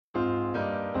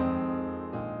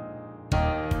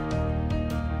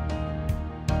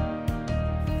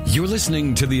You're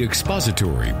listening to the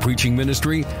expository preaching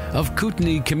ministry of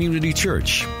Kootenai Community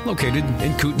Church, located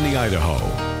in Kootenai,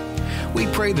 Idaho. We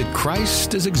pray that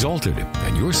Christ is exalted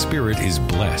and your spirit is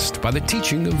blessed by the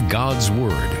teaching of God's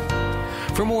Word.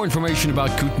 For more information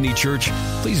about Kootenai Church,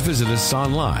 please visit us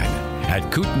online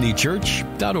at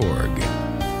kootenaichurch.org.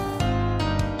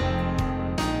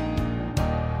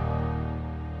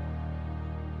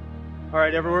 All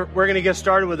right, everyone, we're going to get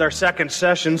started with our second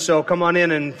session, so come on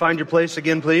in and find your place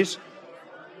again, please.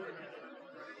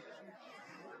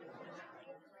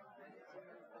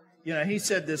 You know, he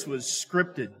said this was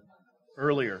scripted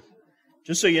earlier.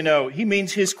 Just so you know, he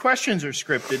means his questions are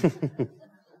scripted.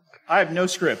 I have no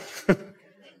script,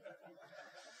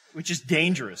 which is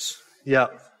dangerous. Yeah.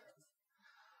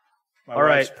 My All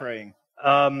wife's right. praying.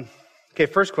 Okay,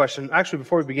 first question. Actually,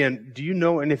 before we begin, do you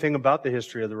know anything about the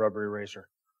history of the rubber eraser?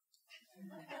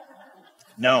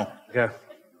 No. Okay.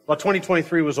 Well,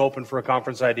 2023 was open for a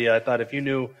conference idea. I thought if you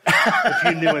knew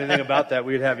anything about that,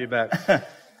 we'd have you back.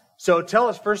 So tell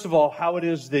us, first of all, how it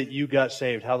is that you got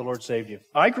saved, how the Lord saved you.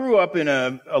 I grew up in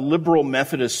a liberal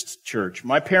Methodist church.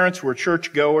 My parents were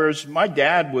churchgoers. My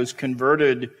dad was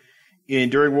converted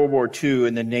during World War II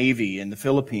in the Navy in the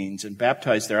Philippines and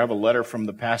baptized there. I have a letter from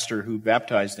the pastor who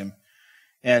baptized him.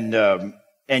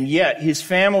 And yet his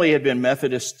family had been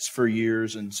Methodists for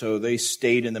years, and so they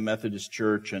stayed in the Methodist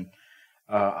church. And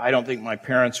I don't think my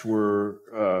parents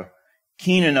were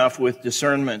keen enough with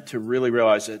discernment to really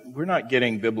realize that we're not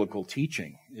getting biblical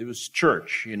teaching. It was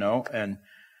church, you know. And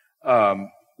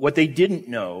what they didn't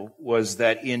know was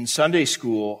that in Sunday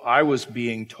school, I was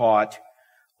being taught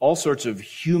all sorts of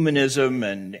humanism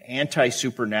and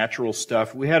anti-supernatural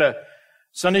stuff. We had a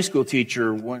Sunday school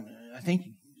teacher,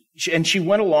 and she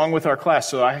went along with our class.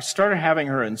 So I started having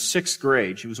her in 6th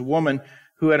grade. She was a woman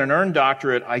who had an earned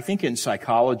doctorate, I think, in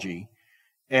psychology.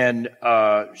 And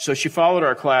so she followed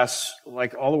our class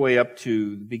like all the way up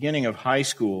to the beginning of high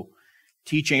school,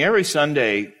 teaching every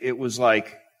Sunday. It was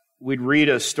like we'd read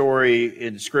a story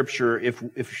in Scripture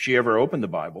if she ever opened the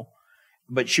Bible.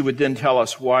 But she would then tell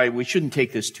us why we shouldn't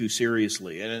take this too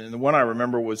seriously. And the one I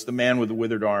remember was the man with the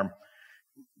withered arm.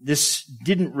 This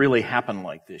didn't really happen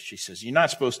like this, she says. You're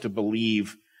not supposed to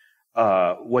believe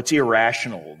what's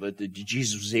irrational, that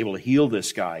Jesus was able to heal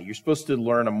this guy. You're supposed to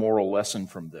learn a moral lesson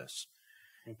from this.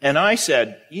 And I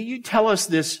said, you tell us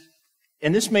this,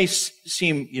 and this may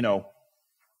seem,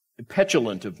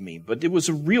 petulant of me, but it was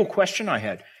a real question I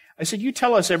had. I said, you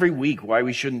tell us every week why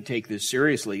we shouldn't take this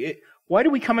seriously. Why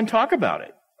do we come and talk about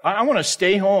it? I want to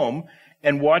stay home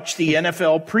and watch the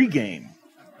NFL pregame.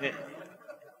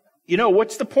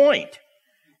 What's the point?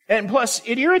 And plus,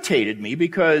 it irritated me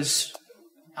because,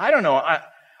 I don't know, I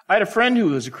had a friend who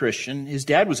was a Christian. His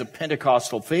dad was a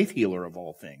Pentecostal faith healer of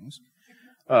all things.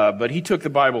 But he took the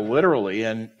Bible literally.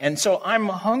 And so I'm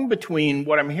hung between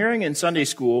what I'm hearing in Sunday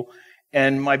school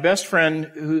and my best friend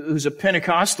who's a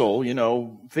Pentecostal,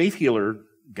 faith healer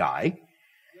guy.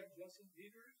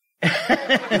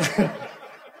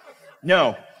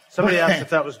 No. Somebody asked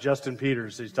if that was Justin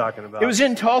Peters he's talking about. It was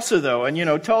in Tulsa, though,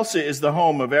 and Tulsa is the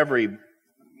home of every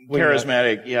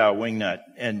charismatic, wingnut.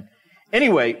 And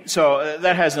anyway, so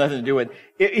that has nothing to do with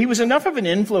it. He was enough of an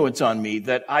influence on me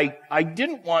that I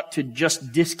didn't want to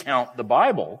just discount the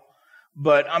Bible,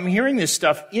 but I'm hearing this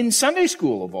stuff in Sunday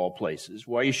school, of all places,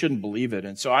 why you shouldn't believe it.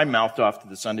 And so I mouthed off to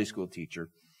the Sunday school teacher.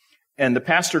 And the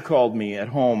pastor called me at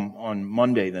home on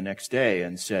Monday the next day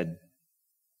and said,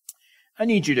 I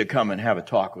need you to come and have a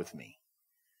talk with me.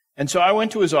 And so I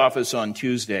went to his office on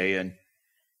Tuesday,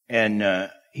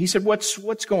 and he said,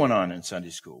 "What's going on in Sunday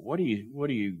school? What are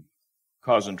you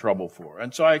causing trouble for?"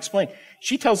 And so I explained.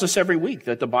 She tells us every week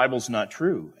that the Bible's not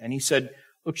true. And he said,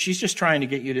 "Look, she's just trying to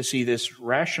get you to see this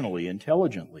rationally,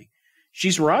 intelligently.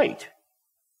 She's right."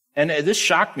 And this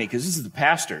shocked me because this is the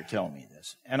pastor telling me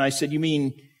this. And I said, "You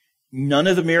mean none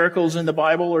of the miracles in the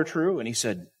Bible are true?" And he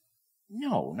said,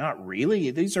 "No, not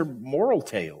really. These are moral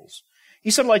tales."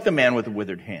 He said, like the man with the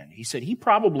withered hand. He said, he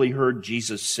probably heard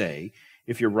Jesus say,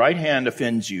 if your right hand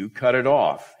offends you, cut it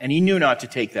off. And he knew not to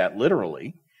take that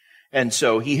literally. And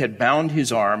so he had bound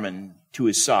his arm to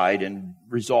his side and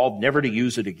resolved never to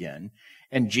use it again.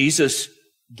 And Jesus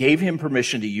gave him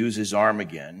permission to use his arm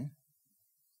again.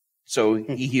 So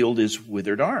he healed his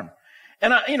withered arm.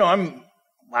 And I'm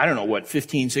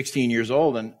 15, 16 years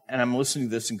old, and I'm listening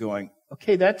to this and going,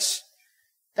 okay, that's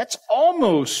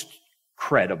almost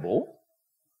credible.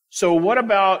 So what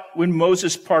about when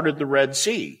Moses parted the Red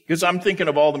Sea? Because I'm thinking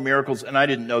of all the miracles, and I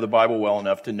didn't know the Bible well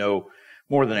enough to know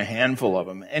more than a handful of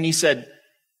them. And he said,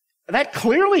 that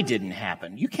clearly didn't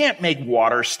happen. You can't make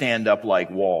water stand up like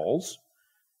walls.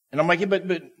 And I'm like, yeah, but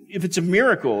if it's a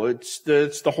miracle, it's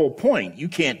the whole point. You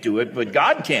can't do it, but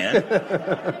God can.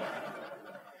 And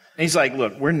he's like,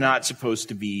 look, we're not supposed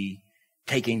to be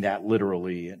taking that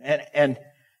literally. And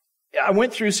I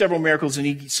went through several miracles, and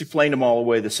he explained them all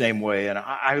away the same way. And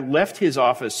I left his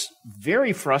office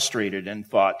very frustrated and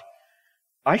thought,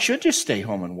 I should just stay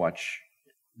home and watch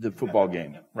the football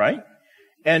game, right?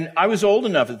 And I was old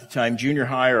enough at the time, junior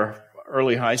high or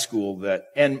early high school,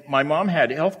 and my mom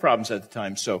had health problems at the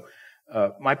time, so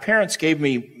my parents gave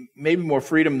me maybe more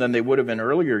freedom than they would have in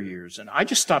earlier years, and I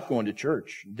just stopped going to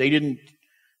church. They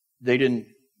didn't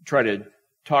try to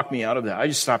talk me out of that. I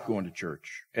just stopped going to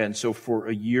church. And so for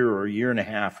a year or a year and a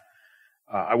half,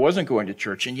 I wasn't going to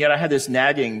church, and yet I had this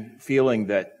nagging feeling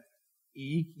that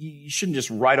you shouldn't just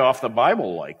write off the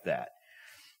Bible like that.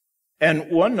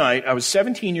 And one night, I was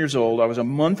 17 years old. I was a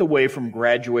month away from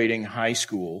graduating high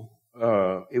school.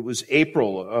 It was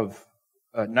April of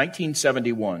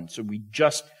 1971. So we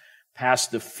just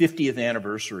passed the 50th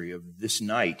anniversary of this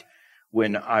night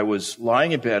when I was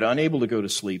lying in bed, unable to go to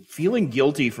sleep, feeling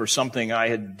guilty for something I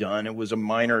had done. It was a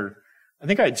minor, I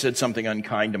think I had said something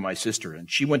unkind to my sister, and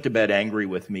she went to bed angry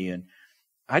with me, and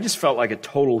I just felt like a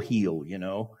total heel,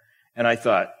 And I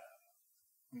thought,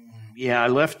 yeah, I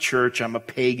left church. I'm a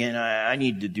pagan. I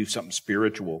need to do something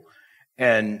spiritual.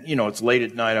 And, it's late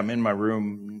at night. I'm in my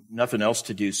room, nothing else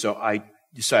to do. So I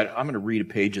decided I'm going to read a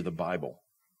page of the Bible.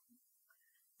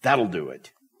 That'll do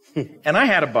it. And I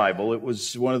had a Bible. It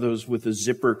was one of those with a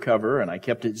zipper cover, and I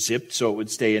kept it zipped so it would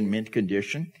stay in mint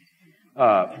condition.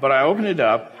 But I opened it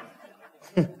up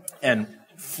and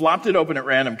flopped it open at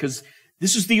random because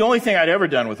this is the only thing I'd ever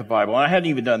done with the Bible. And I hadn't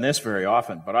even done this very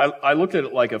often, but I looked at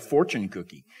it like a fortune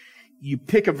cookie. You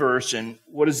pick a verse, and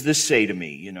what does this say to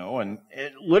me, And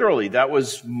literally, that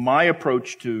was my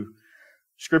approach to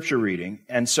scripture reading.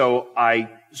 And so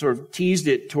I sort of teased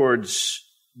it towards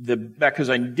because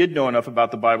I did know enough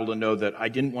about the Bible to know that I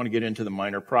didn't want to get into the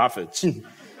minor prophets.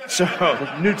 So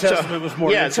the New Testament was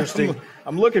more interesting. So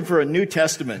I'm looking for a New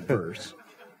Testament verse.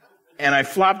 And I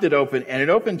flopped it open, and it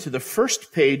opened to the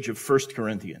first page of 1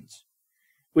 Corinthians,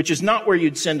 which is not where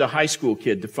you'd send a high school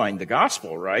kid to find the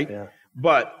gospel, right? Yeah.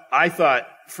 But I thought,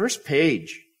 first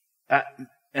page,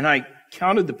 and I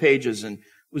counted the pages and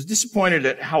was disappointed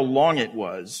at how long it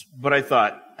was, but I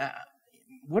thought,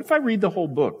 what if I read the whole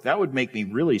book? That would make me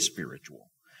really spiritual.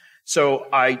 So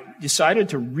I decided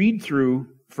to read through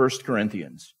 1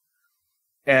 Corinthians.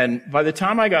 And by the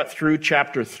time I got through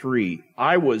chapter 3,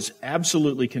 I was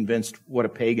absolutely convinced what a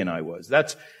pagan I was.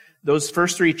 Those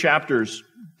first 3 chapters,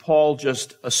 Paul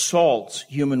just assaults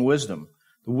human wisdom.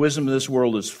 The wisdom of this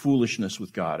world is foolishness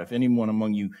with God. If anyone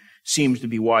among you seems to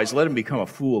be wise, let him become a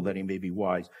fool that he may be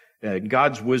wise.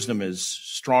 God's wisdom is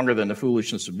stronger than the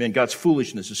foolishness of men. God's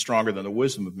foolishness is stronger than the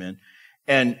wisdom of men.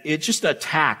 And it's just an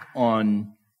attack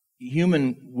on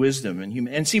human wisdom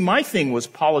and see, my thing was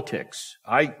politics.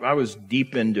 I was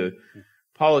deep into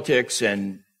politics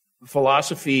and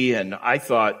philosophy, and I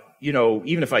thought,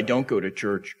 even if I don't go to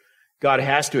church, God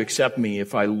has to accept me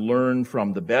if I learn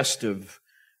from the best of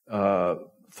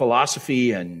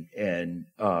philosophy and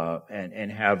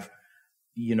have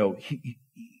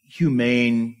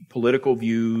humane political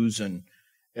views and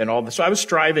all this. So I was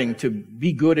striving to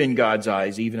be good in God's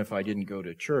eyes, even if I didn't go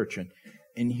to church.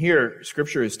 And here,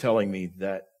 Scripture is telling me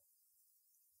that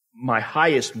my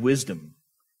highest wisdom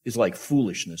is like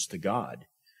foolishness to God.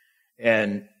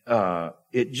 And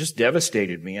it just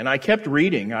devastated me. And I kept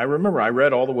reading. I remember I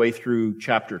read all the way through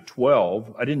chapter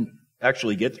 12. I didn't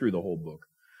actually get through the whole book,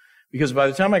 because by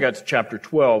the time I got to chapter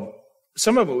 12,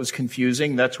 some of it was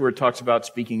confusing. That's where it talks about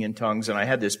speaking in tongues. And I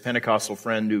had this Pentecostal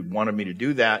friend who wanted me to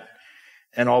do that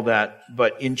and all that.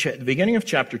 But in the beginning of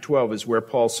chapter 12 is where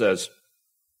Paul says,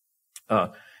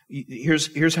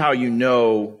 here's how you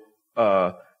know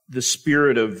the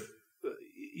Spirit of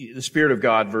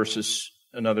God versus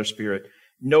another spirit.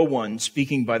 No one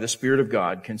speaking by the Spirit of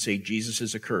God can say Jesus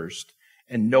is accursed,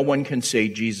 and no one can say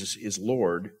Jesus is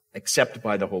Lord except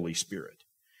by the Holy Spirit.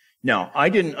 Now, I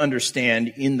didn't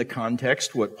understand in the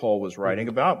context what Paul was writing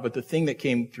about, but the thing that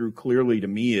came through clearly to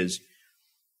me is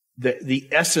the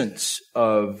essence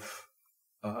of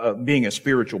being a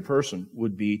spiritual person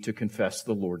would be to confess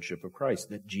the lordship of Christ,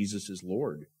 that Jesus is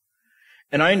Lord.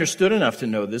 And I understood enough to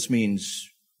know this means,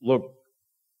 look,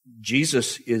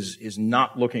 Jesus is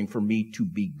not looking for me to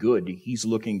be good. He's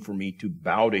looking for me to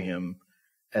bow to him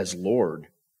as Lord.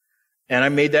 And I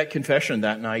made that confession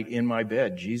that night in my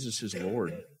bed. Jesus is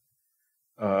Lord.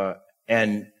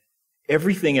 And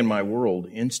everything in my world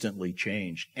instantly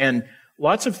changed. And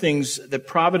lots of things that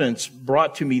Providence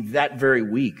brought to me that very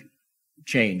week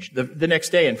changed. The next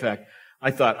day, in fact,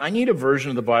 I thought, I need a version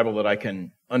of the Bible that I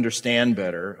can understand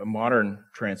better, a modern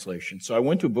translation. So I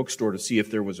went to a bookstore to see if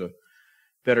there was a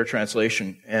better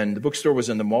translation, and the bookstore was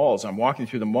in the mall. As I'm walking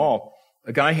through the mall,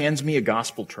 a guy hands me a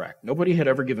gospel tract. Nobody had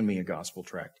ever given me a gospel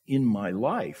tract in my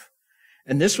life.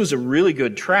 And this was a really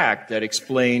good tract that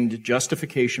explained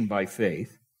justification by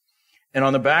faith. And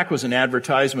on the back was an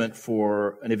advertisement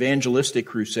for an evangelistic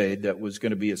crusade that was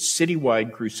going to be a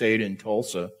citywide crusade in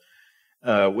Tulsa,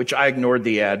 which I ignored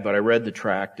the ad, but I read the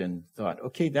tract and thought,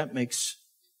 okay, that makes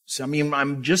sense. I mean,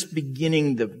 I'm just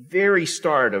beginning the very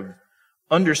start of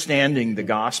understanding the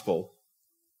gospel.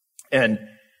 And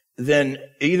then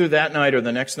either that night or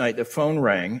the next night, the phone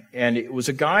rang, and it was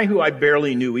a guy who I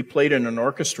barely knew. We played in an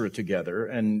orchestra together,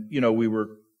 and, we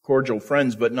were cordial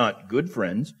friends, but not good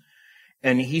friends.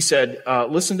 And he said,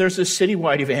 listen, there's this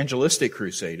citywide evangelistic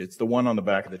crusade. It's the one on the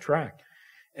back of the tract.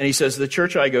 And he says, the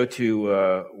church I go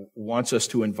to wants us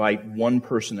to invite one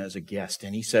person as a guest.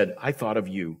 And he said, I thought of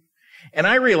you. And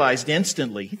I realized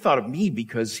instantly he thought of me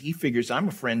because he figures I'm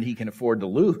a friend he can afford to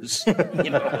lose.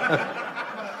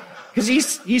 Because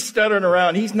he's stuttering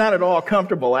around. He's not at all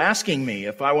comfortable asking me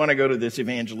if I want to go to this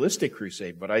evangelistic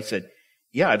crusade. But I said,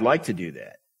 yeah, I'd like to do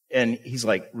that. And he's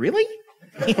like, really?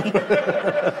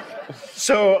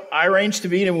 So I arranged to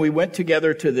meet him. We went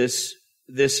together to this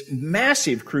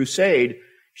massive crusade.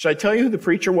 Should I tell you who the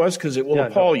preacher was? Because it will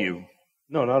appall you.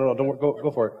 No, not at all. Don't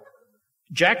go for it.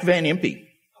 Jack Van Impe.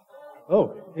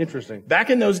 Oh, interesting. Back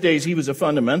in those days, he was a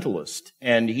fundamentalist,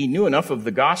 and he knew enough of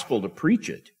the gospel to preach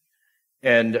it.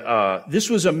 And this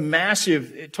was a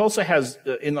massive. Tulsa has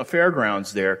in the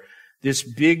fairgrounds there this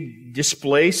big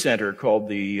display center called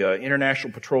the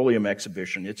International Petroleum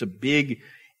Exhibition. It's a big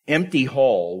empty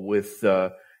hall with.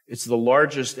 It's the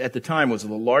largest at the time was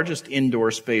the largest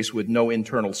indoor space with no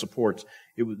internal supports.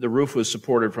 The roof was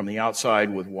supported from the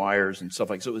outside with wires and stuff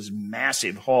like that. So it was a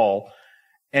massive hall,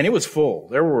 and it was full.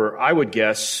 There were, I would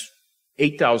guess,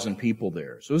 8,000 people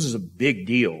there. So this is a big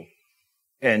deal.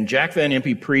 And Jack Van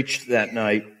Impe preached that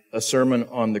night a sermon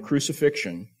on the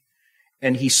crucifixion,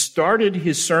 and he started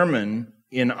his sermon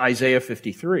in Isaiah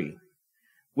 53,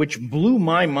 which blew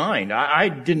my mind. I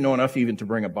didn't know enough even to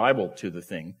bring a Bible to the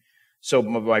thing. So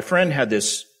my friend had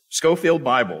this Schofield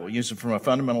Bible, used it from a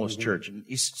fundamentalist church, and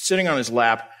he's sitting on his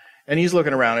lap, and he's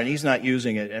looking around, and he's not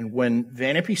using it. And when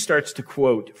Van Impe starts to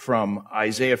quote from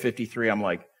Isaiah 53, I'm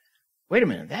like, wait a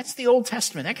minute, that's the Old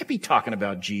Testament. That could be talking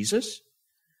about Jesus.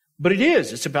 But it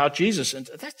is. It's about Jesus, and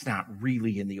that's not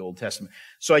really in the Old Testament.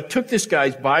 So I took this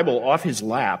guy's Bible off his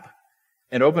lap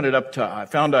and opened it up I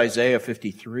found Isaiah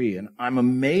 53, and I'm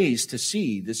amazed to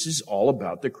see this is all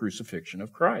about the crucifixion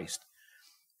of Christ.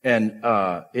 And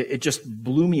it just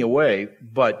blew me away,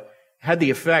 but had the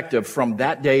effect of from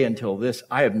that day until this,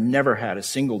 I have never had a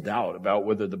single doubt about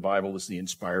whether the Bible is the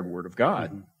inspired Word of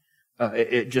God.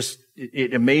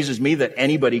 It amazes me that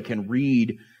anybody can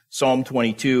read Psalm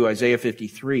 22, Isaiah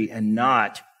 53, and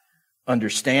not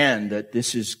understand that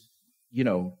this is,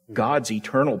 God's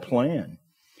eternal plan.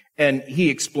 And he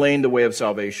explained the way of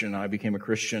salvation. I became a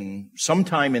Christian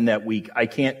sometime in that week. I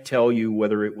can't tell you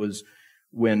whether it was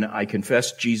when I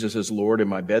confessed Jesus as Lord in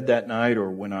my bed that night or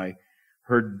when I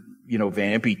heard,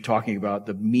 Van Impe talking about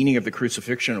the meaning of the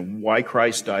crucifixion and why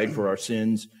Christ died for our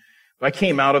sins. But I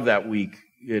came out of that week,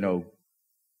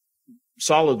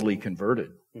 solidly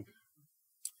converted.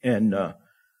 And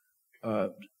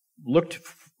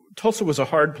Tulsa was a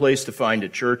hard place to find a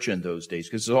church in those days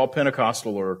because it's all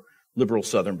Pentecostal or liberal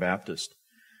Southern Baptist.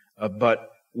 But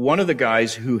one of the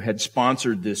guys who had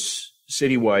sponsored this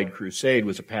citywide crusade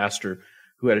was a pastor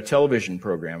who had a television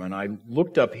program, and I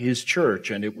looked up his church,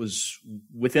 and it was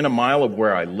within a mile of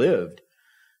where I lived.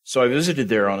 So I visited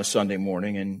there on a Sunday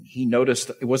morning, and he noticed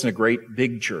it wasn't a great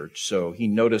big church, so he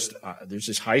noticed there's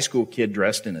this high school kid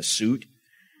dressed in a suit.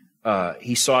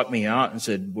 He sought me out and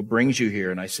said, what brings you here?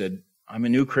 And I said, I'm a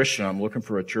new Christian. I'm looking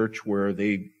for a church where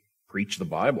they preach the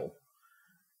Bible.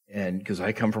 And because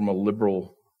I come from a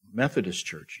liberal Methodist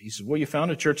church. He said, well, you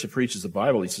found a church that preaches the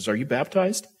Bible. He says, are you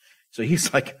baptized? So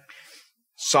he's like,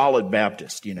 solid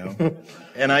Baptist,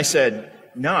 And I said,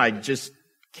 no, I just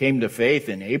came to faith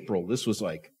in April. This was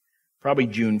like probably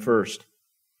June 1st.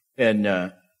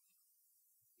 And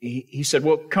he said,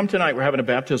 well, come tonight. We're having a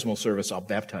baptismal service. I'll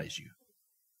baptize you.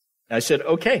 I said,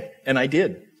 okay. And I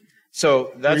did.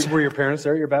 So that's. Were your parents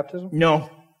there at your baptism? No,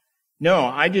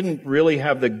 I didn't really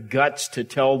have the guts to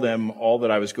tell them all that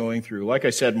I was going through. Like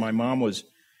I said, my mom was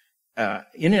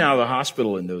in and out of the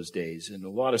hospital in those days and a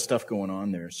lot of stuff going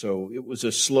on there. So it was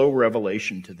a slow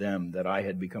revelation to them that I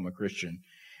had become a Christian.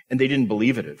 And they didn't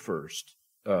believe it at first.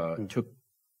 It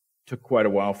took quite a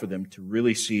while for them to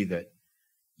really see that,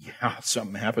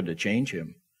 something happened to change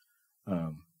him.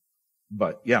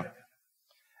 But yeah.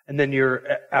 And then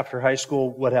after high school,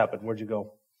 what happened? Where'd you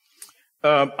go?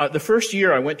 The first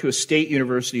year I went to a state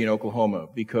university in Oklahoma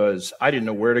because I didn't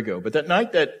know where to go. But that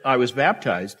night that I was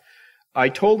baptized, I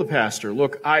told the pastor,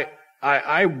 look, I'd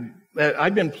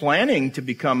been planning to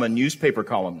become a newspaper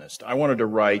columnist. I wanted to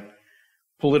write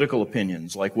political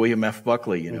opinions like William F.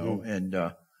 Buckley,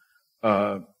 and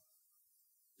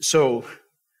so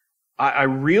I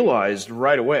realized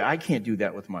right away I can't do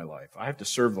that with my life. I have to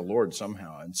serve the Lord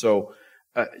somehow. And so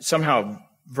somehow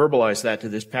verbalized that to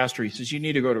this pastor. He says, you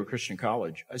need to go to a Christian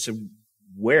college. I said,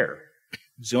 where?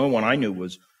 The only one I knew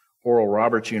was Oral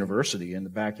Roberts University in the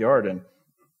backyard, and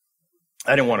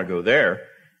I didn't want to go there.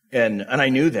 And I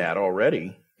knew that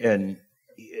already. And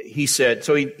he said,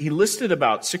 so he listed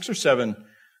about 6 or 7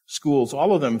 schools,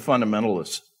 all of them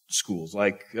fundamentalist schools,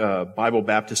 like Bible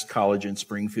Baptist College in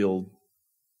Springfield,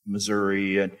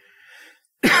 Missouri, and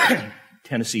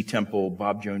Tennessee Temple,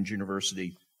 Bob Jones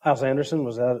University. Hyles Anderson,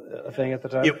 was that a thing at the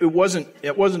time? It wasn't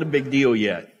a big deal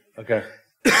yet. Okay.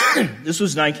 This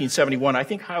was 1971. I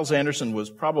think Hyles Anderson was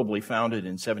probably founded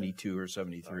in 72 or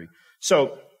 73.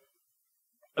 So,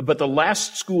 but the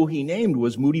last school he named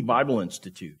was Moody Bible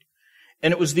Institute.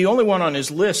 And it was the only one on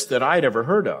his list that I'd ever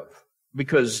heard of,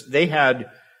 because they had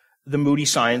the Moody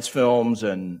science films,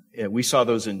 and we saw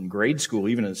those in grade school,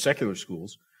 even in the secular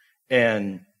schools.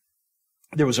 And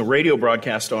there was a radio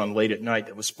broadcast on late at night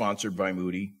that was sponsored by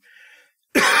Moody.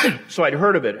 So I'd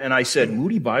heard of it, and I said,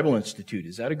 Moody Bible Institute,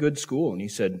 is that a good school? And he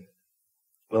said,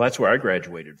 well, that's where I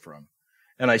graduated from.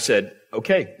 And I said,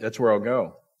 okay, that's where I'll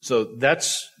go. So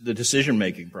that's the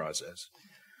decision-making process.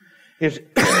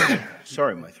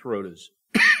 Sorry, my throat is...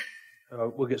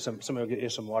 We'll get somebody will get you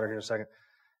some water here in a second.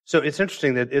 So it's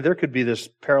interesting that there could be this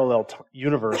parallel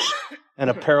universe and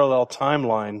a parallel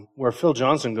timeline where Phil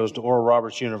Johnson goes to Oral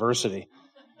Roberts University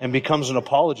and becomes an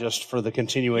apologist for the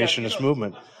continuationist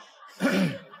movement.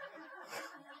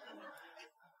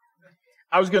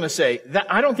 I was going to say,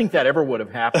 that I don't think that ever would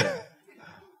have happened.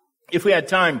 If we had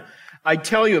time, I'd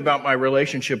tell you about my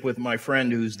relationship with my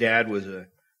friend whose dad was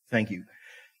thank you.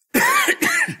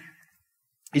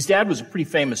 His dad was a pretty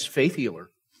famous faith healer,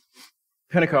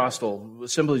 Pentecostal,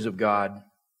 Assemblies of God.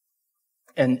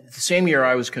 And the same year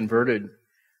I was converted,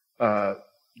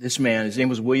 this man, his name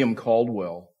was William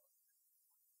Caldwell,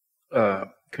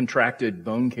 contracted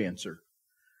bone cancer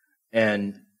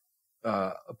and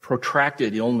a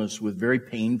protracted illness with very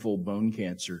painful bone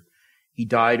cancer. He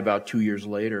died about 2 years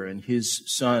later, and his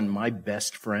son, my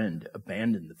best friend,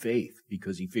 abandoned the faith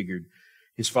because he figured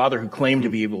his father, who claimed to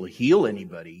be able to heal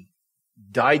anybody,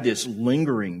 died this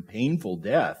lingering, painful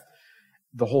death.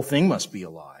 The whole thing must be a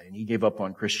lie, and he gave up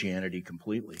on Christianity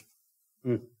completely.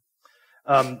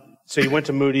 So you went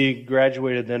to Moody,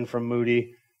 graduated then from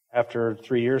Moody after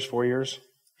 3 years, 4 years?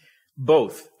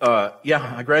 Both.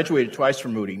 I graduated twice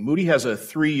from Moody. Moody has a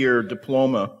 3-year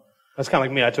diploma. That's kind of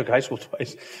like me. I took high school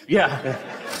twice. Yeah.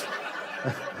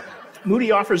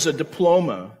 Moody offers a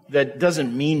diploma that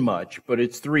doesn't mean much, but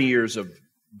it's 3 years of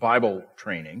Bible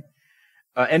training.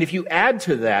 And if you add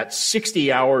to that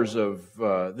 60 hours of,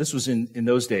 this was in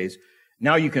those days,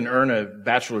 now you can earn a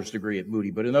bachelor's degree at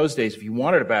Moody, but in those days, if you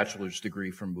wanted a bachelor's degree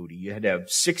from Moody, you had to have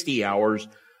 60 hours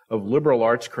of liberal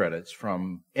arts credits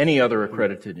from any other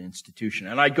accredited institution.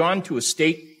 And I'd gone to a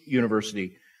state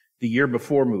university the year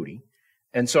before Moody,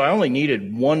 and so I only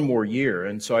needed 1 more year,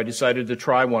 and so I decided to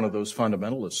try one of those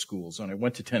fundamentalist schools, and I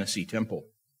went to Tennessee Temple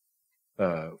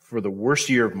for the worst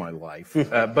year of my life,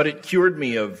 but it cured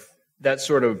me of that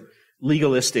sort of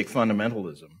legalistic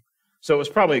fundamentalism. So it was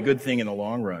probably a good thing in the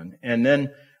long run. And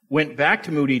then went back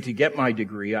to Moody to get my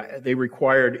degree. They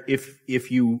required,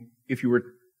 if you were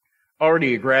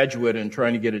already a graduate and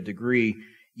trying to get a degree,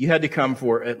 you had to come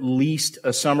for at least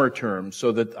a summer term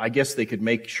so that I guess they could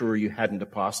make sure you hadn't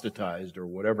apostatized or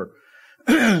whatever.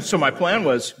 So my plan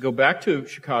was go back to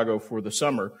Chicago for the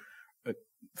summer,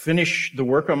 finish the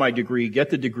work on my degree,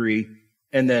 get the degree,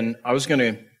 and then I was going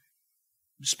to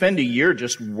spend a year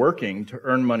just working to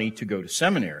earn money to go to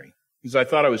seminary, because I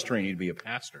thought I was training to be a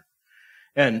pastor.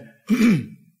 And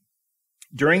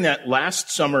during that last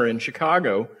summer in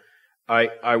Chicago,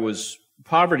 I was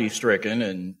poverty-stricken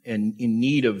and in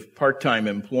need of part-time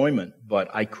employment, but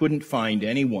I couldn't find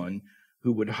anyone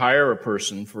who would hire a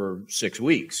person for 6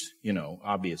 weeks.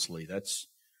 Obviously that's.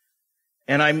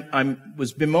 And I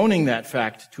was bemoaning that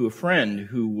fact to a friend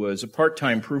who was a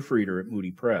part-time proofreader at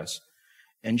Moody Press.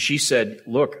 And she said,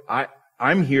 look,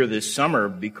 I'm here this summer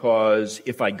because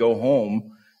if I go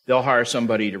home, they'll hire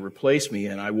somebody to replace me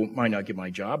and I might not get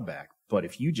my job back. But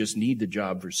if you just need the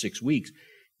job for 6 weeks,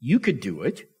 you could do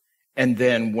it. And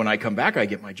then when I come back, I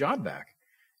get my job back.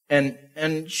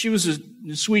 And she was a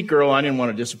sweet girl. I didn't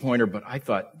want to disappoint her, but I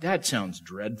thought, that sounds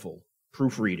dreadful,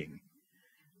 proofreading.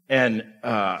 And,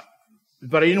 but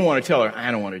I didn't want to tell her,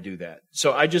 I don't want to do that.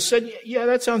 So I just said, yeah,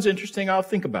 that sounds interesting. I'll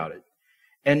think about it.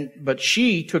 But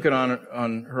she took it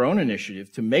on her own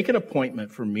initiative to make an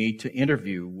appointment for me to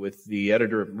interview with the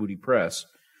editor of Moody Press.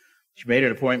 She made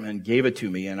an appointment and gave it to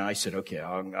me, and I said, okay,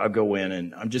 I'll go in,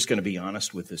 and I'm just going to be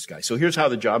honest with this guy. So here's how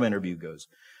the job interview goes.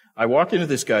 I walked into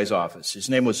this guy's office. His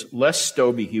name was Les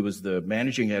Stobie. He was the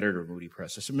managing editor of Moody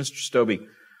Press. I said, Mr. Stobie,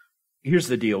 here's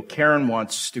the deal. Karen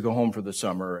wants to go home for the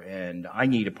summer, and I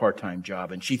need a part-time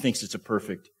job, and she thinks it's a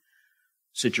perfect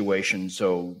situation,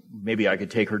 so maybe I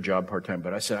could take her job part-time.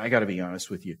 But I said, I got to be honest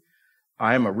with you.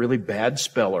 I am a really bad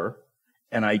speller,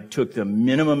 and I took the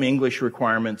minimum English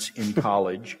requirements in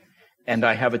college, and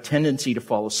I have a tendency to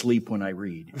fall asleep when I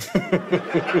read.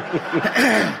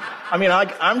 I mean,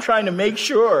 I'm trying to make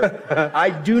sure I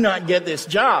do not get this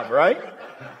job, right?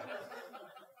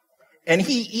 And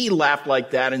he laughed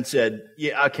like that and said,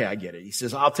 yeah, okay, I get it. He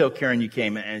says, I'll tell Karen you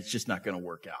came, and it's just not going to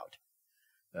work out.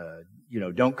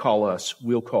 Don't call us,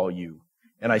 we'll call you.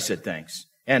 And I said, thanks.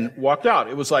 And walked out.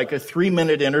 It was like a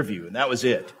 3-minute interview, and that was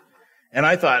it. And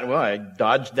I thought, well, I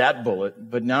dodged that bullet,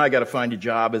 but now I got to find a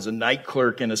job as a night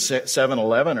clerk in a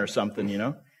 7-Eleven or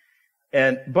something,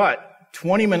 But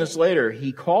 20 minutes later,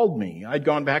 he called me. I'd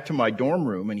gone back to my dorm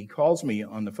room, and he calls me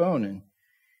on the phone, and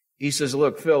he says,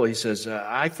 look, Phil, he says,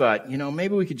 I thought,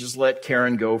 maybe we could just let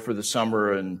Karen go for the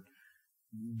summer and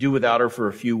do without her for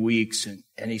a few weeks.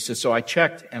 And he says, so I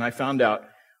checked, and I found out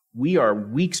we are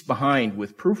weeks behind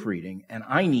with proofreading, and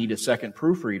I need a second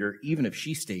proofreader, even if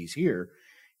she stays here.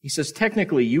 He says,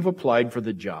 technically, you've applied for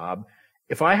the job.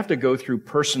 If I have to go through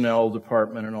personnel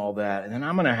department and all that, and then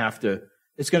I'm going to have to,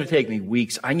 it's going to take me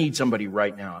weeks. I need somebody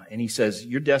right now. And he says,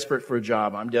 you're desperate for a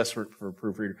job. I'm desperate for a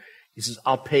proofreader. He says,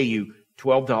 I'll pay you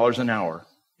 $12 an hour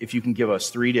if you can give us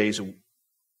 3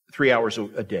 hours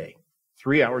a day.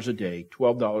 3 hours a day,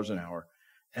 $12 an hour.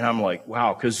 And I'm like,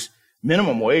 wow, because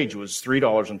minimum wage was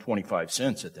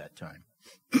 $3.25 at that time.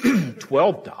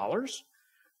 $12?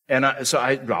 And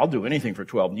I'll do anything for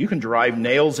 12. You can drive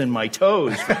nails in my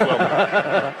toes for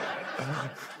 12.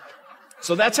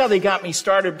 So that's how they got me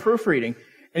started proofreading.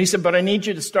 And he said, but I need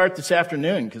you to start this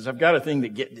afternoon because I've got a thing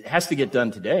that has to get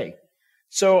done today.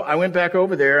 So I went back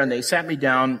over there, and they sat me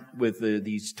down with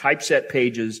these typeset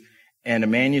pages and a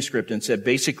manuscript and said,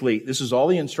 basically, this is all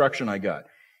the instruction I got.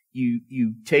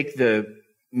 You take the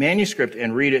manuscript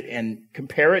and read it and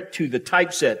compare it to the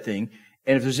typeset thing.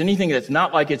 And if there's anything that's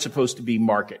not like it's supposed to be,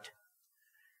 mark it.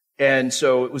 And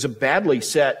so it was a badly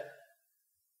set,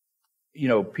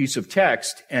 piece of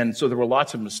text. And so there were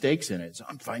lots of mistakes in it. So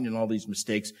I'm finding all these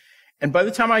mistakes. And by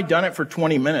the time I'd done it for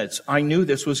 20 minutes, I knew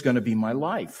this was going to be my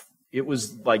life. It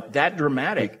was like that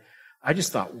dramatic. I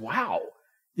just thought, wow,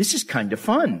 this is kind of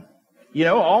fun.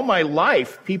 All my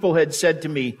life, people had said to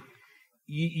me,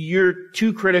 you're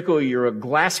too critical. You're a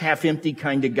glass half empty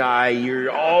kind of guy.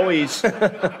 You're always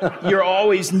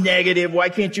negative. Why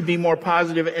can't you be more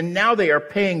positive? And now they are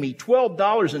paying me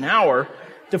 $12 an hour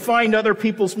to find other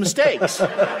people's mistakes.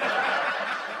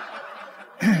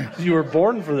 You were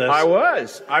born for this. I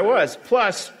was.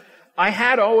 Plus, I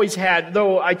had always had,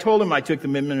 though I told him I took the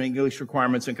minimum English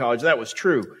requirements in college, that was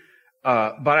true.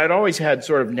 But I'd always had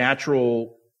sort of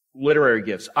natural literary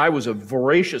gifts. I was a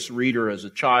voracious reader as a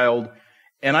child,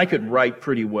 and I could write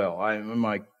pretty well. In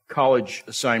my college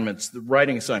assignments, the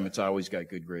writing assignments, I always got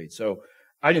good grades. So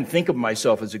I didn't think of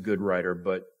myself as a good writer,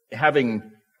 but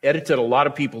having edited a lot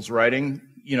of people's writing,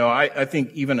 I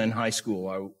think even in high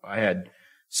school, I had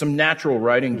some natural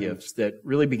writing gifts that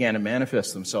really began to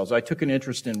manifest themselves. I took an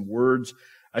interest in words.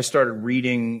 I started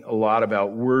reading a lot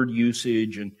about word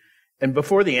usage, and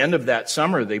before the end of that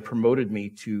summer, they promoted me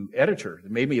to editor. They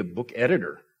made me a book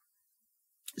editor.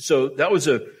 So that was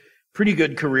a pretty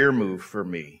good career move for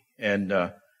me. And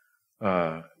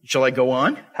shall I go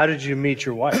on? How did you meet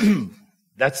your wife?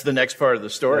 That's the next part of the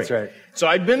story. That's right. So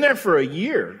I'd been there for a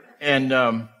year, and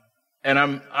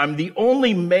I'm the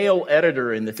only male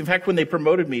editor in this. In fact, when they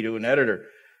promoted me to an editor,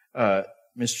 Mr.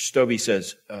 Stobie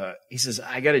says,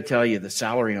 I got to tell you, the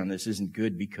salary on this isn't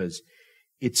good because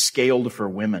it's scaled for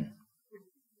women.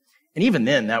 And even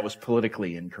then, that was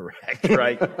politically incorrect,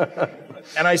 right?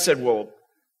 And I said, well,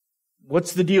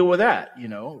 what's the deal with that?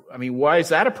 Why is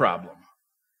that a problem?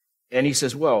 And he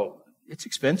says, well, it's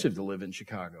expensive to live in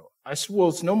Chicago. I said, well,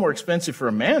 it's no more expensive for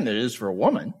a man than it is for a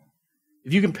woman.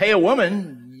 If you can pay a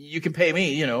woman, you can pay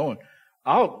me,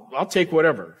 I'll take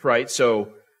whatever, right?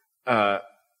 But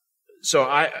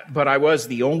I was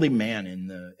the only man in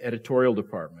the editorial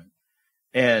department.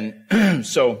 And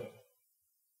so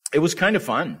it was kind of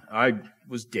fun. I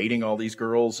was dating all these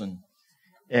girls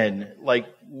and like,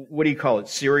 what do you call it?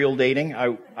 Serial dating.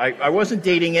 I wasn't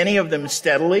dating any of them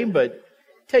steadily, but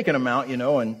taking them out,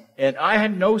 and I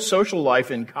had no social life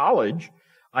in college.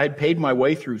 I had paid my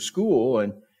way through school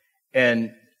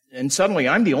and suddenly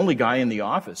I'm the only guy in the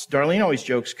office. Darlene always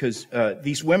jokes because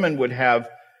these women would have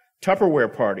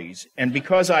Tupperware parties, and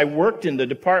because I worked in the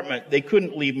department, they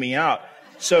couldn't leave me out.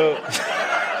 So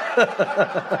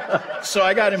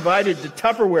I got invited to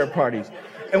Tupperware parties.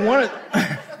 And one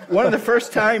of the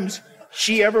first times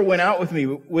she ever went out with me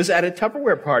was at a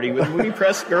Tupperware party with Moody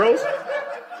Press girls.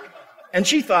 And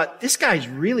she thought, this guy's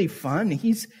really fun.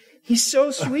 He's so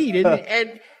sweet.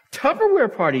 And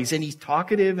Tupperware parties, and he's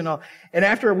talkative and all. And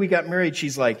after we got married,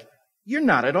 she's like, you're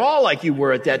not at all like you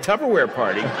were at that Tupperware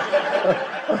party.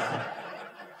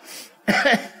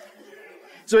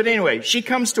 So anyway, she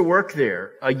comes to work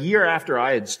there a year after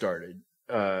I had started.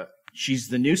 She's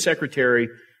the new secretary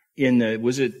in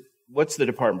what's the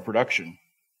department? Production.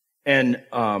 And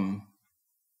I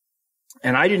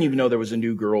didn't even know there was a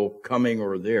new girl coming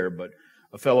or there, but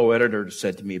a fellow editor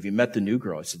said to me, have you met the new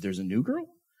girl? I said, there's a new girl?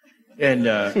 And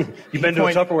you've been to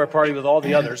a Tupperware party with all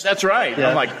the others. That's right. Yeah.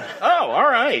 I'm like, oh, all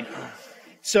right.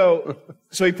 So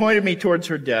he pointed me towards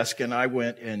her desk, and I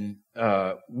went, and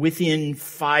within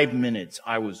 5 minutes,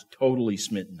 I was totally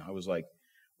smitten. I was like,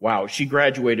 wow. She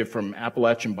graduated from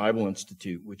Appalachian Bible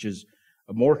Institute, which is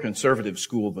a more conservative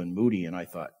school than Moody, and I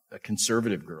thought, a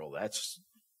conservative girl, that's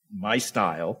my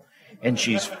style. And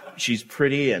she's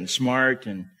pretty and smart,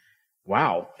 and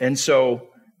wow. And so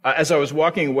as I was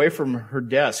walking away from her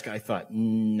desk, I thought,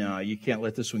 no, you can't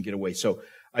let this one get away. So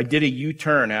I did a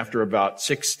U-turn after about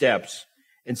 6 steps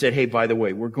and said, hey, by the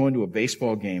way, we're going to a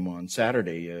baseball game on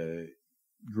Saturday. A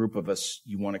group of us,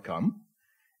 you want to come?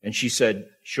 And she said,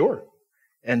 sure.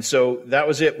 And so that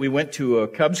was it. We went to a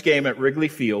Cubs game at Wrigley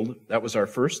Field. That was our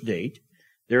first date.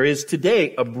 There is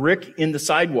today a brick in the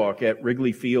sidewalk at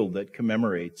Wrigley Field that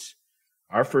commemorates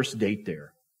our first date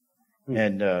there.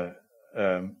 And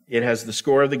it has the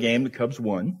score of the game. The Cubs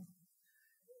won.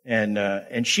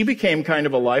 And she became kind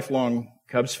of a lifelong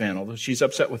Cubs fan, although she's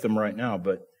upset with them right now.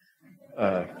 But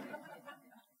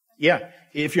yeah,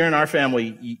 if you're in our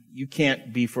family, you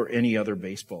can't be for any other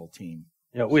baseball team.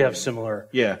 Yeah, we have similar.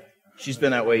 Yeah, she's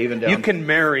been that way even down. You can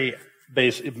marry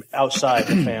outside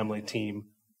the family team.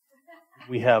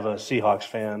 We have a Seahawks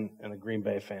fan and a Green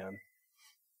Bay fan,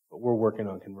 but we're working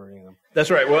on converting them. That's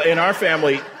right. Well, in our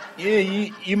family,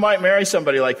 you might marry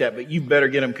somebody like that, but you better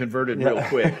get them converted real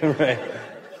quick. Right.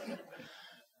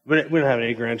 We don't have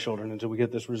any grandchildren until we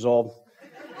get this resolved.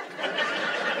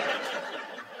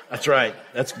 That's right.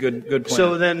 That's good plan.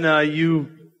 So then you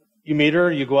meet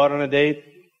her, you go out on a date,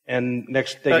 and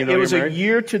next thing you know, it was you're a married?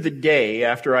 year to the day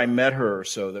after I met her or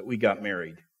so that we got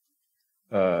married.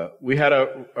 We had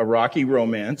a rocky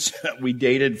romance. We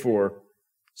dated for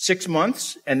 6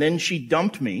 months, and then she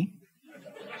dumped me.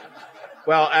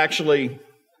 Well, actually,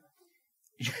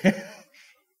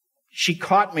 she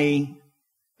caught me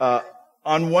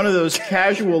on one of those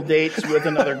casual dates with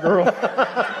another girl.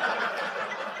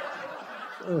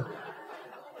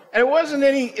 And it wasn't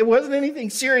anything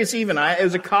serious even. It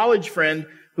was a college friend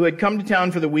who had come to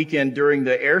town for the weekend during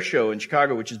the air show in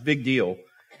Chicago, which is a big deal.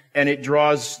 And it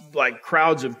draws like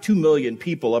crowds of 2 million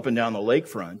people up and down the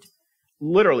lakefront.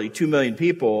 Literally 2 million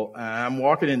people. I'm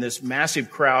walking in this massive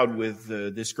crowd with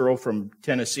this girl from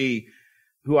Tennessee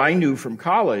who I knew from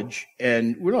college,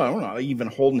 and we're not even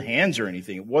holding hands or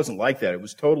anything. It wasn't like that. It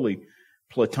was totally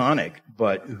platonic.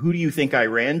 But who do you think I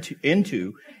ran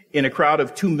into in a crowd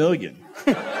of 2 million?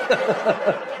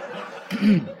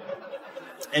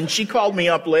 And she called me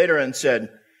up later and said,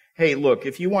 hey, look,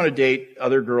 if you want to date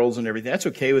other girls and everything, that's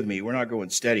okay with me. We're not going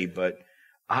steady, but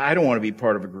I don't want to be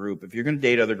part of a group. If you're going to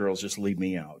date other girls, just leave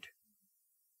me out.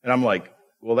 And I'm like,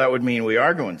 well, that would mean we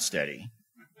are going steady.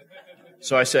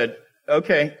 So I said,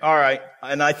 okay, all right.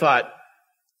 And I thought,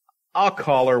 I'll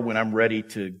call her when I'm ready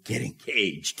to get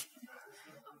engaged.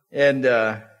 And,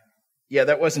 yeah,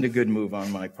 that wasn't a good move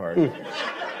on my part.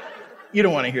 You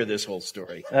don't want to hear this whole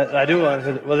story. I do want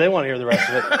to. Well, they want to hear the rest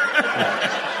of it.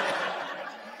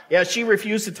 Yeah, she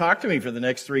refused to talk to me for the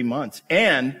next 3 months.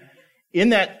 And in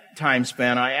that time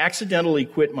span, I accidentally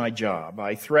quit my job.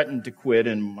 I threatened to quit,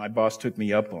 and my boss took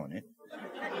me up on it.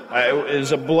 It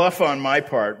was a bluff on my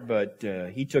part, but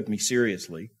he took me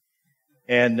seriously.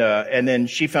 And then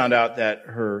she found out that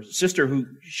her sister, who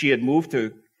she had moved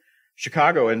to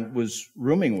Chicago and was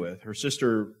rooming with, her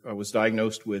sister was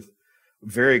diagnosed with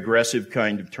very aggressive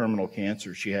kind of terminal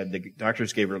cancer. The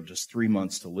doctors gave her just 3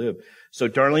 months to live. So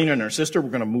Darlene and her sister were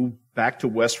going to move back to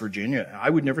West Virginia. I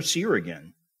would never see her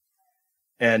again.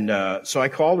 And so I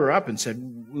called her up and said,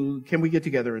 well, can we get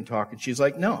together and talk? And she's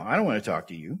like, no, I don't want to talk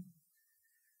to you.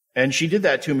 And she did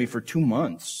that to me for 2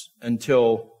 months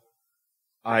until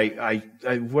I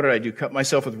what did I do? Cut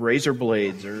myself with razor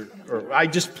blades, or I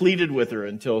just pleaded with her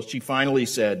until she finally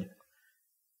said,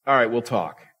 all right, we'll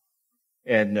talk.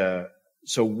 And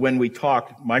so when we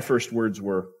talked, my first words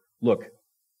were, look,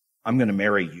 I'm going to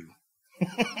marry you.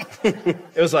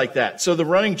 It was like that. So the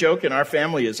running joke in our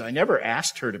family is I never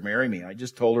asked her to marry me. I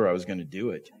just told her I was going to do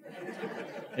it.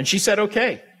 And she said,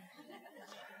 okay.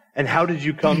 And how did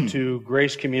you come to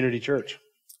Grace Community Church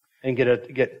and get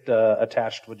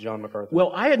attached with John MacArthur?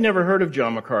 Well, I had never heard of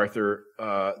John MacArthur.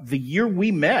 The year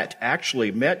we met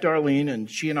Darlene, and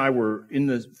she and I were in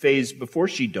the phase before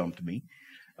she dumped me,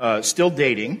 still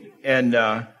dating. And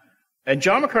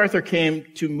John MacArthur came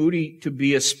to Moody to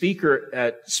be a speaker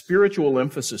at Spiritual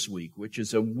Emphasis Week, which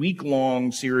is a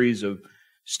week-long series of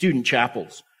student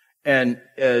chapels. And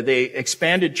they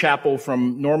expanded chapel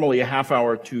from normally a half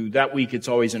hour to that week it's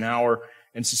always an hour.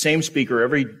 And it's the same speaker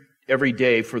every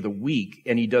day for the week,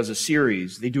 and he does a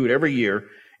series. They do it every year.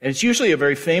 And it's usually a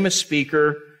very famous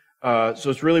speaker, so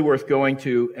it's really worth going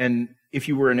to. And if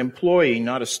you were an employee,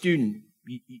 not a student,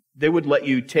 they would let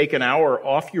you take an hour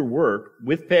off your work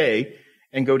with pay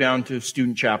and go down to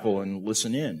student chapel and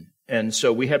listen in. And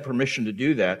so we had permission to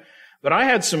do that. But I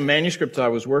had some manuscripts I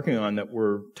was working on that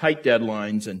were tight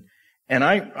deadlines, and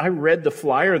I read the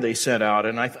flyer they sent out,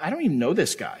 and I don't even know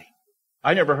this guy.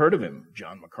 I never heard of him,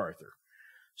 John MacArthur.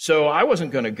 So I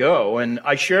wasn't going to go, and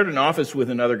I shared an office with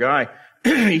another guy.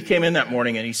 He came in that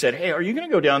morning, and he said, hey, are you going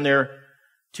to go down there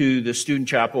to the student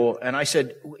chapel? And I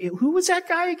said, who was that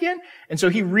guy again? And so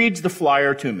he reads the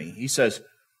flyer to me. He says,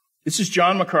 this is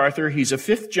John MacArthur. He's a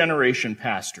fifth-generation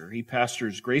pastor. He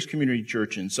pastors Grace Community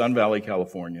Church in Sun Valley,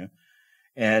 California.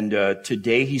 And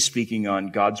today he's speaking on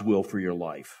God's will for your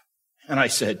life. And I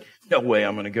said, no way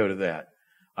I'm going to go to that.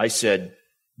 I said,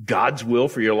 God's will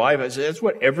for your life? I said, that's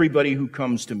what everybody who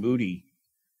comes to Moody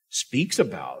speaks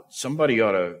about. Somebody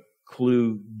ought to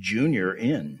clue Junior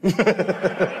in. I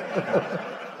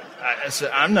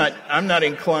said, I'm not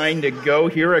inclined to go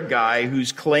hear a guy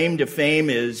whose claim to fame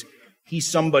is he's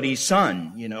somebody's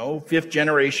son, fifth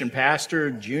generation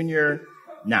pastor, Junior,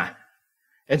 nah.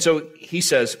 And so he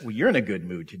says, well, you're in a good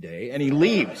mood today, and he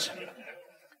leaves.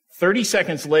 30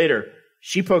 seconds later,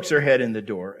 she pokes her head in the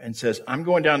door and says, I'm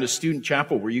going down to student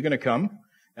chapel. Were you going to come?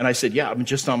 And I said, yeah, I'm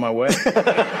just on my way.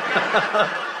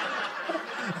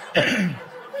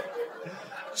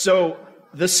 So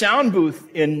the sound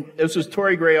booth this was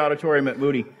Torrey Gray Auditorium at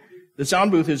Moody. The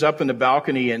sound booth is up in the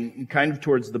balcony and kind of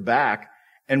towards the back.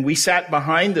 And we sat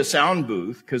behind the sound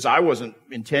booth because I wasn't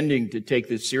intending to take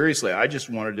this seriously. I just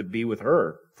wanted to be with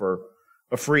her for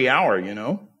a free hour,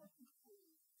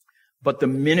 But the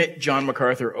minute John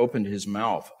MacArthur opened his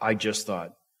mouth, I just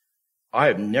thought, I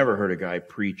have never heard a guy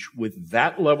preach with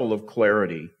that level of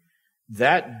clarity,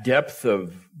 that depth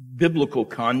of biblical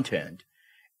content.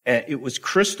 And it was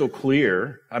crystal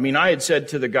clear. I mean, I had said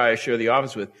to the guy I share the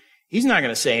office with, he's not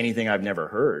going to say anything I've never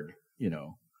heard,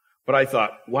 But I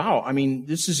thought, wow, I mean,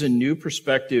 this is a new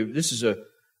perspective. This is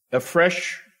a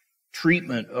fresh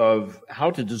treatment of how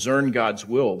to discern God's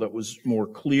will that was more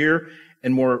clear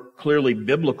and more clearly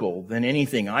biblical than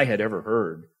anything I had ever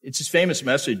heard. It's his famous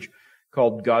message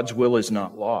called God's Will is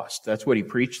Not Lost. That's what he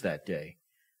preached that day.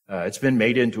 It's been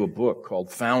made into a book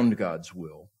called Found God's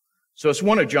Will. So it's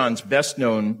one of John's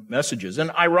best-known messages.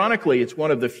 And ironically, it's one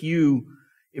of the few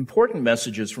important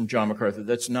messages from John MacArthur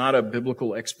that's not a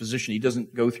biblical exposition. He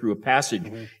doesn't go through a passage.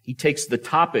 Mm-hmm. He takes the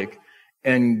topic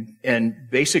and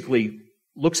basically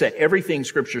looks at everything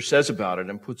Scripture says about it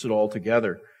and puts it all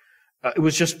together. It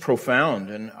was just profound.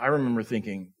 And I remember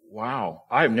thinking, wow,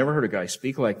 I have never heard a guy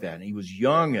speak like that. And he was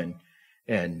young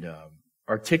and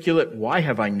articulate. Why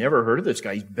have I never heard of this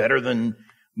guy? He's better than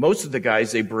most of the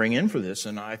guys they bring in for this.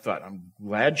 And I thought, I'm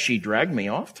glad she dragged me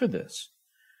off to this.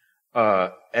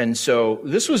 And so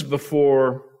this was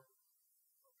before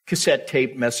cassette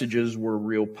tape messages were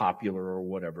real popular or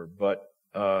whatever. But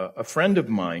a friend of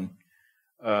mine,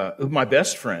 my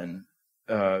best friend,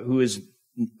 who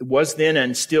was then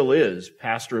and still is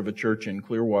pastor of a church in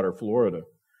Clearwater, Florida,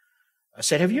 I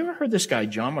said, have you ever heard this guy,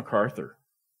 John MacArthur?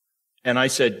 And I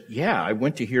said, yeah, I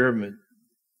went to hear him at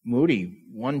Moody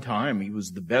one time. He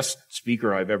was the best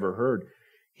speaker I've ever heard.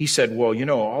 He said, well,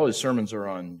 all his sermons are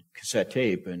on cassette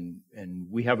tape, and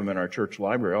we have them in our church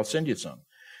library. I'll send you some.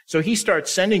 So he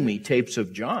starts sending me tapes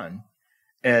of John,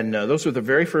 and those were the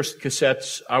very first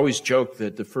cassettes. I always joke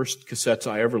that the first cassettes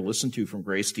I ever listened to from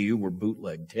Grace to You were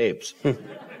bootleg tapes.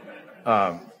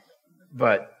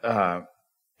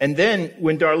 And then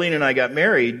when Darlene and I got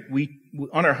married, we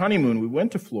on our honeymoon, we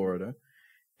went to Florida,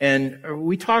 and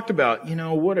we talked about,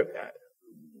 what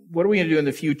are we going to do in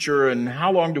the future, and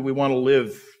how long do we want to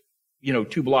live,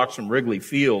 2 blocks from Wrigley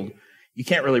Field? You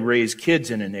can't really raise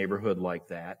kids in a neighborhood like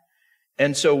that.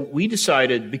 And so we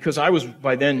decided, because I was,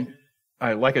 by then,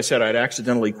 like I said, I'd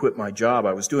accidentally quit my job.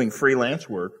 I was doing freelance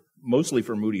work, mostly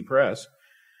for Moody Press.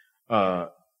 The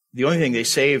only thing they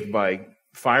saved by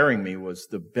firing me was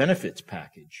the benefits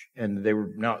package. And they were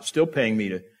now still paying me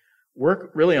to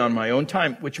work really on my own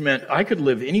time, which meant I could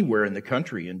live anywhere in the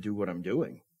country and do what I'm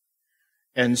doing.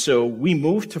 And so we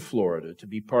moved to Florida to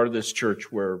be part of this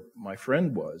church where my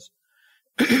friend was.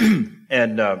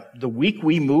 And the week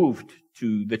we moved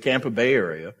to the Tampa Bay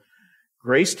area,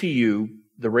 Grace to You,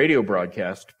 the radio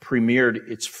broadcast, premiered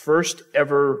its first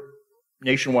ever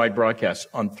nationwide broadcast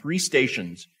on 3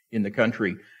 stations in the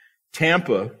country: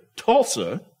 Tampa,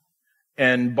 Tulsa,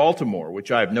 and Baltimore, which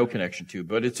I have no connection to.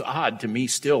 But it's odd to me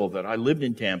still that I lived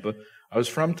in Tampa. I was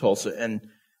from Tulsa, and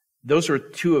those were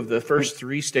 2 of the first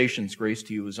 3 stations Grace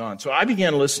to You was on. So I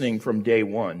began listening from day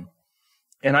one.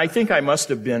 And I think I must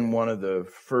have been one of the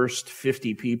first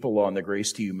 50 people on the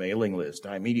Grace to You mailing list.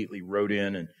 I immediately wrote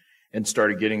in and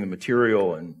started getting the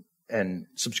material and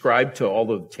subscribed to all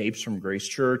the tapes from Grace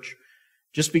Church.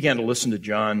 Just began to listen to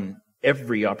John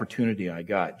every opportunity I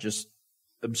got, just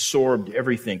absorbed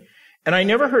everything. And I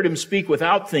never heard him speak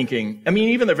without thinking,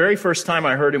 even the very first time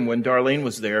I heard him when Darlene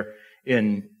was there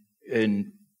in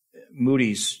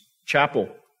Moody's chapel,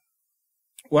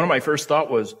 one of my first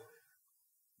thought was,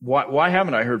 why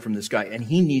haven't I heard from this guy? And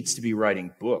he needs to be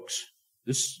writing books.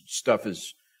 This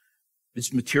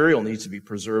material needs to be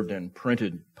preserved in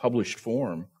printed, published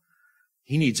form.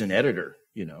 He needs an editor,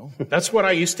 That's what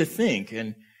I used to think.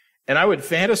 And I would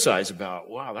fantasize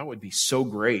about, wow, that would be so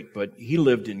great. But he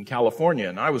lived in California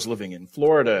and I was living in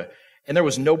Florida, and there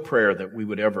was no prayer that we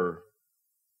would ever,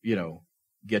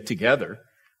 get together.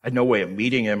 I had no way of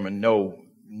meeting him, and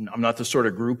I'm not the sort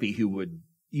of groupie who would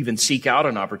even seek out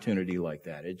an opportunity like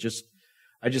that.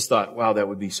 I just thought, wow, that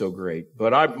would be so great.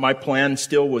 But my plan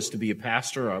still was to be a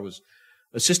pastor. I was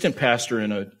assistant pastor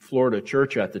in a Florida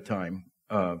church at the time.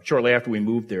 Shortly after we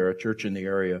moved there, a church in the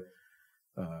area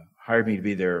hired me to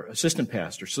be their assistant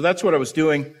pastor. So that's what I was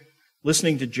doing,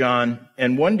 listening to John.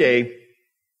 And one day,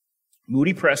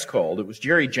 Moody Press called. It was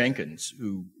Jerry Jenkins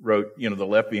who wrote, the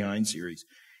Left Behind series.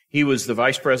 He was the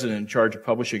vice president in charge of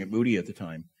publishing at Moody at the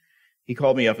time. He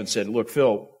called me up and said, look,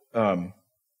 Phil, I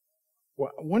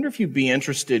wonder if you'd be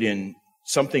interested in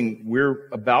something we're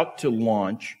about to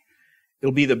launch.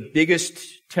 It'll be the biggest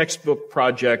textbook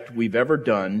project we've ever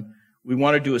done. We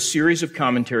want to do a series of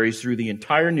commentaries through the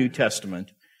entire New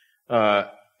Testament,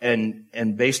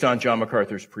 and based on John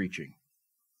MacArthur's preaching.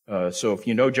 So if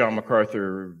you know John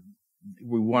MacArthur,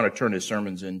 we want to turn his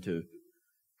sermons into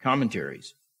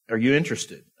commentaries. Are you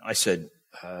interested? I said,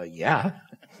 yeah.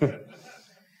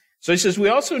 So he says, we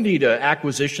also need an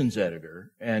acquisitions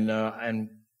editor, and I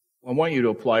want you to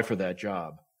apply for that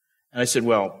job. And I said,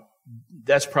 well,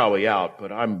 that's probably out,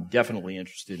 but I'm definitely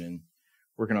interested in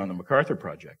working on the MacArthur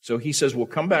project. So he says, well,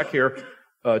 come back here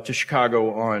to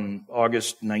Chicago on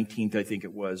August 19th, I think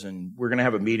it was, and we're going to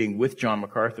have a meeting with John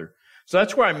MacArthur. So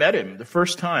that's where I met him. The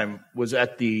first time was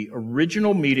at the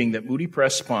original meeting that Moody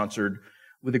Press sponsored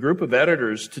with a group of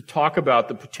editors to talk about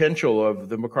the potential of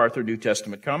the MacArthur New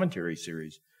Testament commentary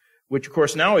series, which, of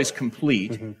course, now is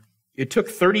complete. Mm-hmm. It took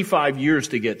 35 years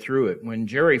to get through it. When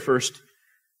Jerry first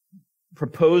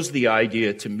proposed the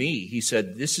idea to me, he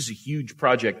said, this is a huge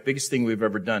project, biggest thing we've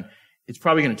ever done. It's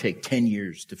probably going to take 10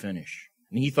 years to finish.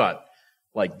 And he thought,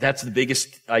 that's the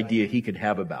biggest idea he could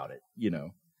have about it,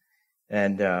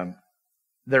 And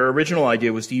their original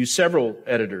idea was to use several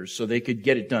editors so they could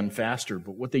get it done faster.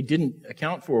 But what they didn't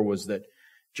account for was that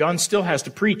John still has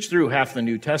to preach through half the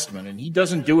New Testament, and he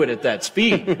doesn't do it at that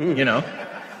speed,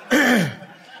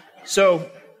 So,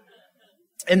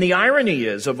 and the irony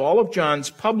is, of all of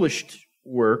John's published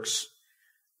works,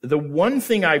 the one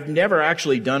thing I've never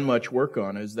actually done much work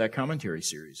on is that commentary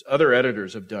series. Other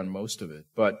editors have done most of it.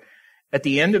 But at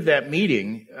the end of that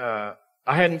meeting, I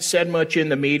hadn't said much in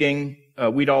the meeting.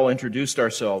 We'd all introduced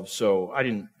ourselves, so I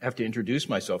didn't have to introduce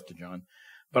myself to John.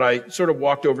 But I sort of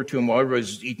walked over to him while everybody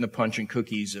was eating the punch and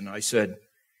cookies, and I said,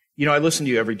 I listen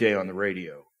to you every day on the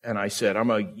radio. And I said,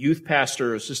 I'm a youth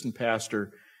pastor, assistant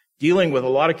pastor, dealing with a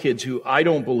lot of kids who I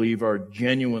don't believe are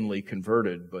genuinely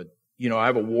converted, but, I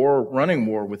have a running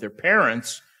war with their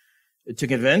parents to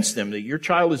convince them that your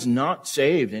child is not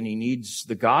saved and he needs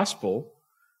the gospel.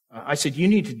 I said, you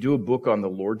need to do a book on the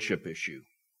lordship issue,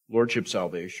 lordship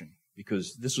salvation,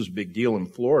 because this was a big deal in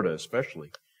Florida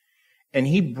especially. And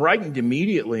he brightened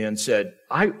immediately and said,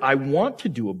 I want to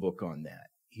do a book on that.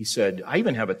 he said, I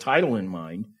even have a title in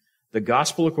mind, The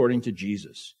Gospel According to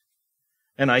Jesus.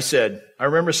 And I said, I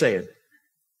remember saying,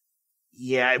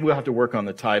 yeah, we'll have to work on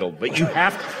the title, but you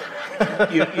have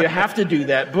to, you have to do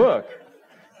that book.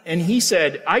 And he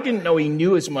said, I didn't know he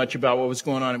knew as much about what was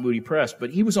going on at Moody Press, but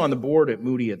he was on the board at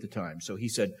Moody at the time. So he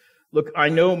said, look, I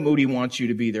know Moody wants you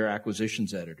to be their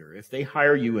acquisitions editor. If they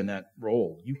hire you in that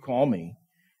role, you call me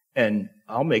and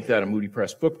I'll make that a Moody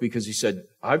Press book, because he said,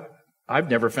 I've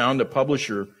never found a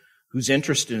publisher who's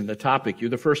interested in the topic. You're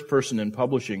the first person in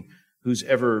publishing who's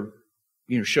ever,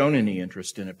 shown any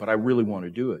interest in it, but I really want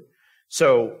to do it.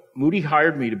 So Moody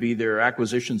hired me to be their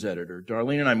acquisitions editor.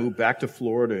 Darlene and I moved back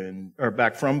to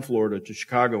back from Florida to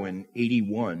Chicago in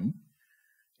 81.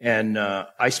 And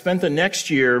I spent the next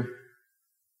year,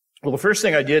 the first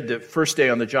thing I did the first day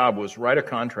on the job was write a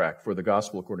contract for the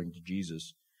Gospel According to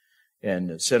Jesus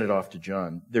and send it off to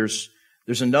John. There's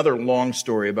another long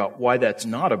story about why that's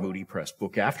not a Moody Press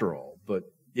book after all, but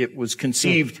it was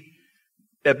conceived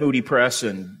at Moody Press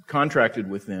and contracted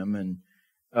with them, and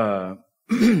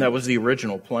that was the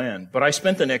original plan. But I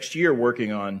spent the next year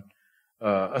working on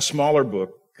a smaller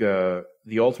book, The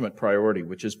Ultimate Priority,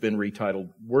 which has been retitled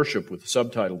Worship with the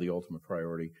subtitle The Ultimate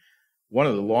Priority. One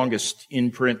of the longest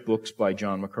in-print books by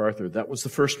John MacArthur. That was the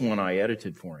first one I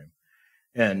edited for him.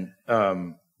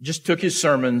 And just took his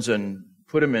sermons and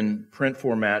put them in print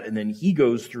format, and then he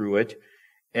goes through it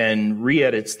and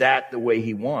re-edits that the way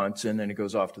he wants, and then it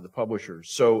goes off to the publishers.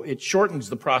 So it shortens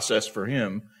the process for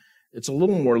him. It's a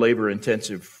little more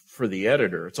labor-intensive for the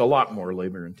editor. It's a lot more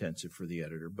labor-intensive for the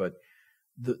editor, but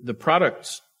the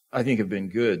products, I think, have been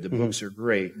good. The books are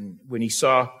great. And when he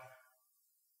saw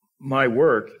my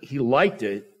work, he liked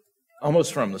it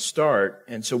almost from the start.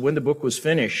 And so when the book was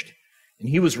finished and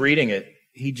he was reading it,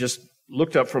 he just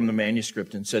looked up from the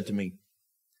manuscript and said to me,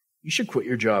 you should quit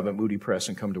your job at Moody Press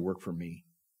and come to work for me.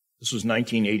 This was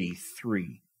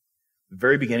 1983, the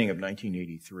very beginning of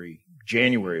 1983,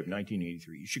 January of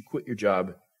 1983. You should quit your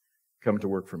job, come to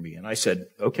work for me. And I said,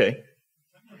 okay.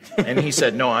 And he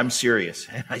said, no, I'm serious.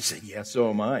 And I said, yeah,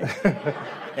 so am I.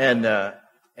 And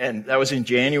that was in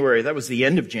January. That was the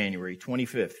end of January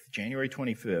 25th, January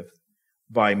 25th.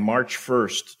 By March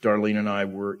 1st, Darlene and I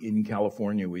were in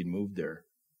California. We'd moved there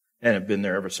and have been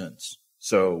there ever since.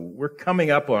 So we're coming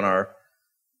up on our,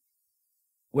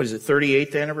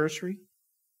 38th anniversary?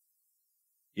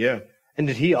 Yeah. And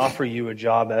did he offer you a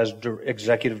job as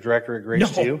executive director at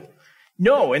Grace to You?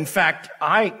 No. In fact,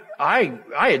 I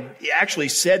had actually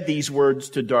said these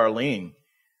words to Darlene.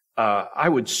 I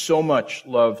would so much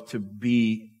love to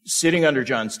be sitting under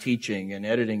John's teaching and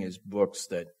editing his books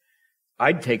that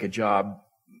I'd take a job,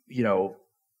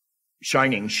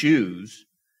 shining shoes,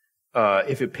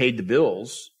 if it paid the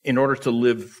bills, in order to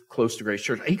live close to Grace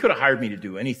Church. He could have hired me to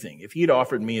do anything. If he had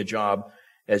offered me a job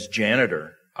as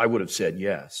janitor, I would have said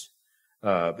yes.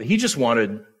 But he just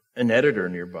wanted an editor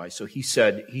nearby. So he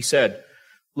said,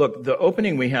 look, the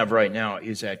opening we have right now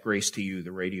is at Grace to You,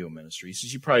 the radio ministry. He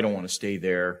says, you probably don't want to stay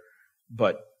there,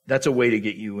 but that's a way to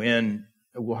get you in.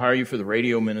 We'll hire you for the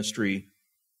radio ministry,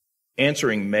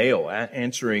 answering mail,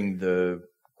 answering the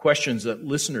questions that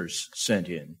listeners sent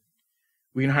in.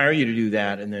 We can hire you to do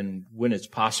that, and then when it's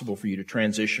possible for you to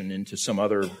transition into some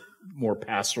other more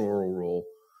pastoral role,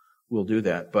 we'll do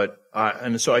that.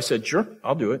 And so I said, sure,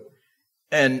 I'll do it.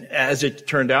 And as it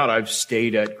turned out, I've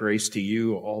stayed at Grace to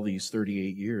You all these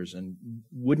 38 years and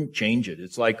wouldn't change it.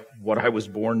 It's like what I was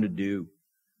born to do.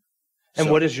 And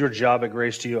what is your job at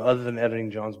Grace to You other than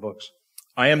editing John's books?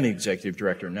 I am the executive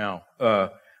director now.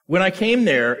 When I came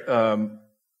there,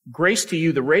 Grace to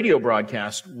You, the radio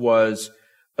broadcast, was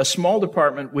a small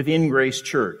department within Grace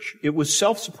Church. It was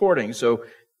self-supporting, so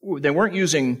they weren't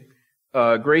using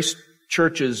Grace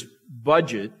Church's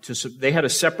budget. They had a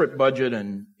separate budget,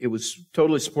 and it was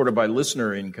totally supported by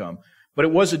listener income. But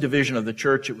it was a division of the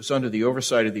church. It was under the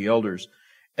oversight of the elders.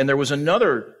 And there was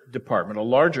another department, a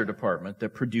larger department,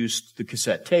 that produced the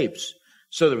cassette tapes.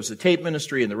 So there was the tape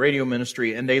ministry and the radio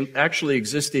ministry, and they actually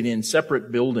existed in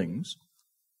separate buildings.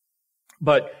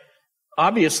 But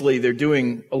obviously, they're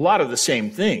doing a lot of the same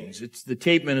things. It's the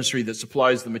tape ministry that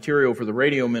supplies the material for the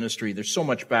radio ministry. There's so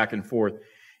much back and forth.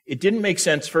 It didn't make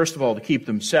sense, first of all, to keep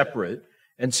them separate.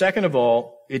 And second of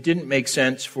all, it didn't make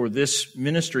sense for this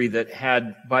ministry that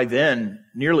had, by then,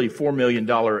 nearly $4 million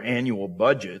annual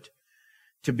budget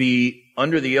to be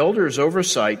under the elders'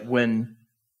 oversight when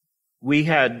we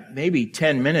had maybe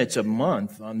 10 minutes a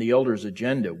month on the elders'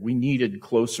 agenda. We needed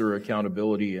closer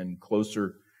accountability and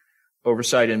closer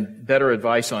oversight and better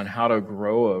advice on how to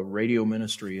grow a radio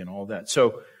ministry and all that.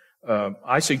 So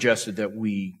I suggested that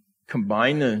we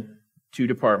combine the two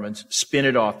departments, spin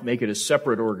it off, make it a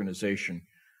separate organization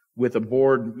with a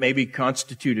board maybe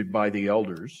constituted by the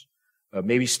elders,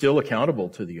 maybe still accountable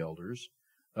to the elders,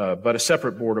 but a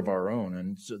separate board of our own.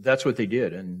 And so that's what they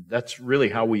did. And that's really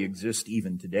how we exist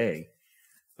even today.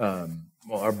 Well,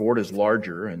 our board is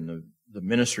larger and the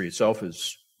ministry itself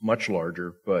is much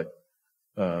larger, but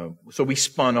so we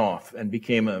spun off and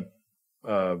became a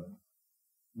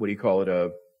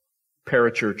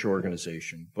parachurch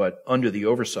organization, but under the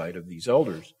oversight of these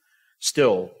elders,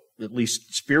 still, at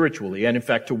least spiritually. And in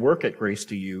fact, to work at Grace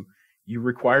to You, you're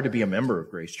required to be a member of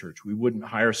Grace Church. We wouldn't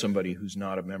hire somebody who's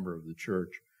not a member of the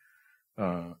church.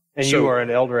 And you are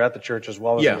an elder at the church as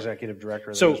well as executive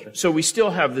director of the ministry. So we still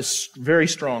have this very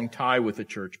strong tie with the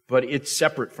church, but it's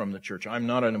separate from the church. I'm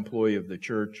not an employee of the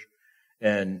church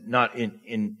and not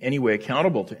in any way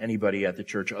accountable to anybody at the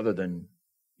church other than,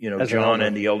 John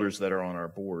and the elders that are on our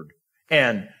board.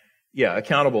 And,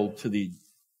 accountable to the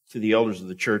elders of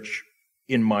the church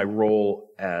in my role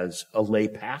as a lay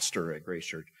pastor at Grace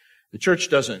Church. The church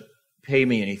doesn't pay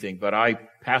me anything, but I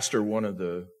pastor one of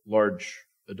the large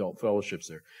adult fellowships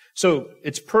there. So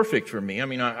it's perfect for me. I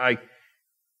mean, I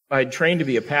had trained to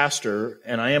be a pastor,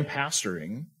 and I am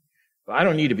pastoring, but I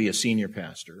don't need to be a senior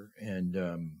pastor. And,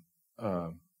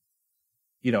 I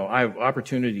have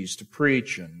opportunities to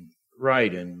preach and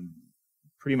write and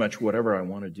pretty much whatever I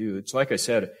want to do. It's like I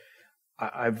said,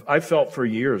 I've felt for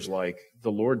years like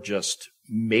the Lord just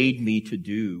made me to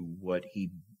do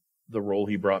the role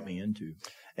He brought me into.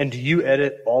 And do you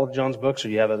edit all of John's books, or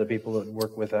do you have other people that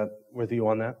work with you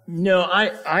on that? No,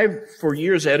 I've for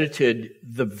years edited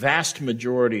the vast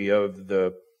majority of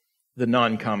the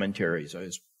non-commentaries,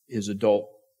 his adult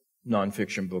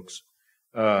nonfiction books.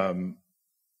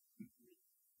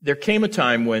 There came a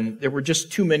time when there were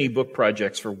just too many book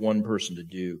projects for one person to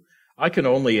do. I can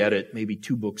only edit maybe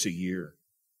 2 books a year.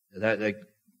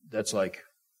 That's like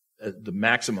the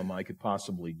maximum I could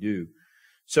possibly do.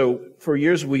 So for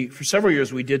several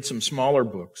years, we did some smaller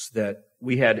books that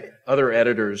we had other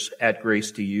editors at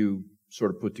Grace to You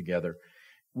sort of put together.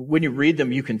 When you read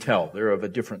them, you can tell they're of a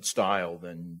different style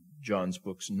than John's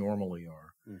books normally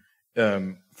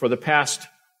are. For the past,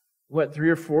 3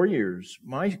 or 4 years,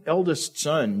 my eldest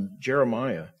son,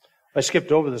 Jeremiah. I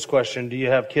skipped over this question. Do you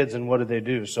have kids, and what do they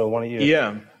do? So why don't you?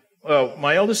 Yeah. Well,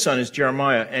 my eldest son is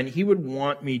Jeremiah, and he would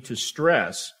want me to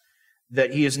stress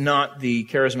that he is not the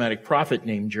charismatic prophet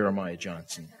named Jeremiah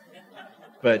Johnson,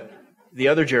 but the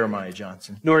other Jeremiah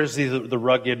Johnson. Nor is he the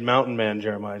rugged mountain man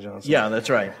Jeremiah Johnson. Yeah, that's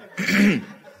right.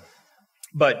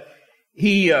 But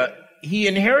he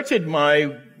inherited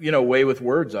my, way with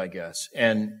words, I guess,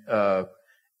 and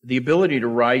the ability to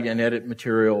write and edit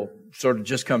material sort of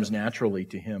just comes naturally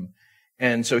to him.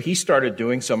 And so he started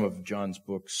doing some of John's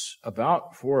books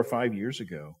about 4 or 5 years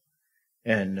ago.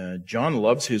 And John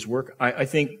loves his work. I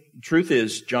think truth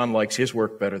is John likes his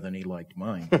work better than he liked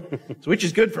mine, which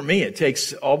is good for me. It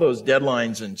takes all those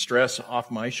deadlines and stress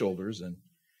off my shoulders,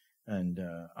 and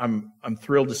I'm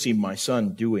thrilled to see my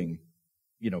son doing,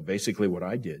 basically what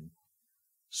I did.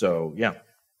 So yeah.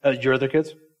 Your other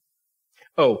kids?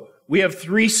 Oh, we have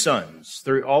 3 sons.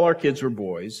 All our kids were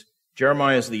boys.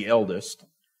 Jeremiah is the eldest,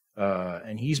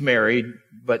 and he's married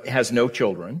but has no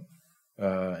children.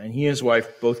 And he and his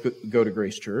wife both go to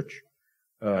Grace Church.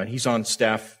 He's on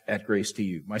staff at Grace to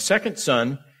You. My second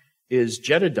son is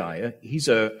Jedediah. He's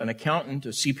an accountant, a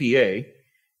CPA,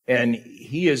 and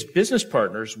he is business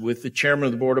partners with the chairman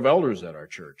of the board of elders at our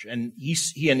church. And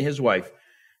he and his wife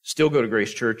still go to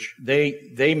Grace Church.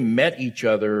 They met each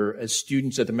other as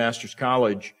students at the Master's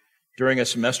College during a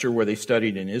semester where they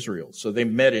studied in Israel. So they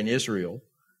met in Israel,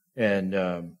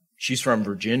 and she's from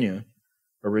Virginia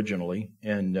originally,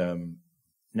 and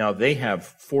now they have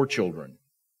 4 children,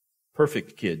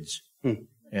 perfect kids,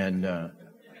 and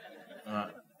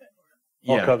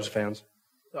all Cubs fans,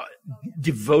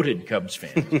 devoted Cubs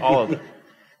fans, all of them,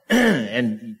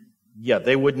 and yeah,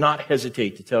 they would not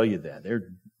hesitate to tell you that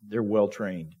they're well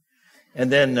trained.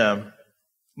 And then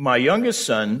my youngest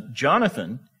son,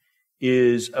 Jonathan,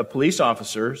 is a police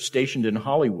officer stationed in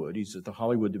Hollywood. He's at the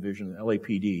Hollywood division of the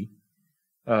LAPD,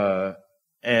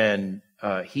 and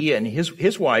he and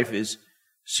his wife is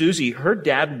Susie. Her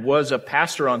dad was a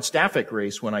pastor on staff at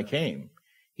Grace when I came.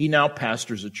 He now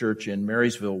pastors a church in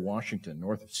Marysville, Washington,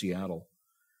 north of Seattle.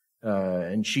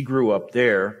 And she grew up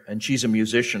there, and she's a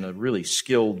musician, a really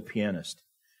skilled pianist.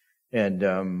 And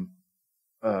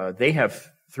they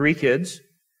have 3 kids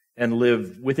and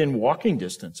live within walking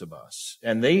distance of us.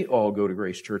 And they all go to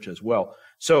Grace Church as well.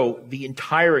 So the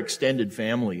entire extended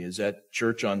family is at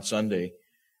church on Sunday.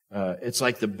 It's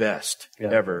like the best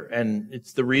ever. And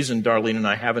it's the reason Darlene and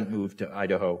I haven't moved to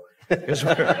Idaho, because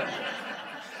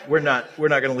we're not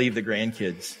going to leave the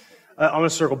grandkids. I'm going to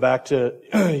circle back to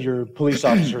your police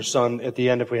officer's son at the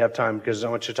end if we have time, because I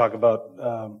want you to talk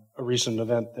about a recent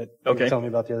event that you were telling me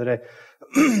about the other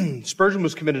day. Spurgeon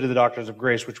was committed to the doctrines of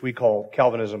grace, which we call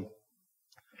Calvinism.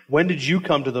 When did you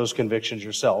come to those convictions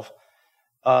yourself?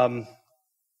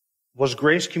 Was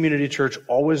Grace Community Church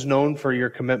always known for your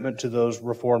commitment to those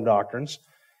Reformed doctrines?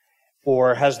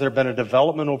 Or has there been a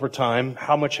development over time?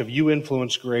 How much have you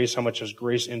influenced Grace? How much has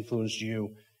Grace influenced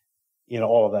you?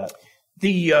 All of that.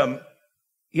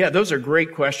 Those are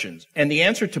great questions. And the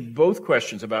answer to both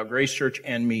questions about Grace Church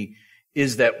and me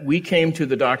is that we came to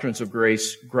the doctrines of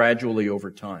grace gradually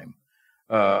over time.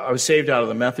 I was saved out of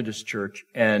the Methodist Church,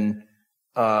 and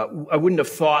I wouldn't have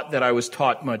thought that I was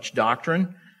taught much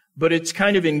doctrine, but it's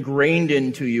kind of ingrained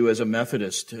into you as a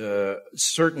Methodist,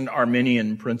 certain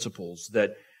Arminian principles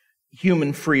that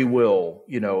human free will,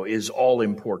 is all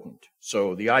important.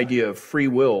 So the idea of free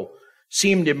will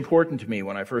seemed important to me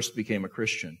when I first became a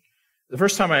Christian. The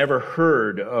first time I ever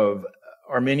heard of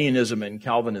Arminianism and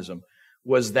Calvinism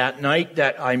was that night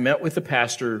that I met with the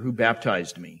pastor who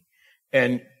baptized me.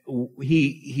 And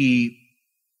he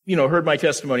heard my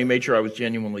testimony, made sure I was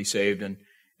genuinely saved, and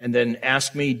then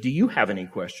asked me, do you have any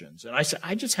questions? And I said,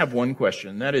 I just have one question,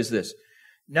 and that is this.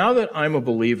 Now that I'm a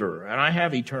believer and I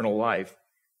have eternal life,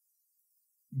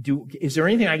 is there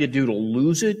anything I could do to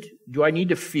lose it? Do I need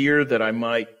to fear that I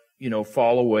might,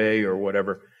 fall away or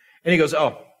whatever? And he goes,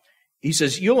 he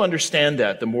says, you'll understand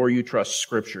that the more you trust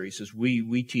Scripture. He says,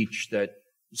 we teach that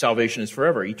salvation is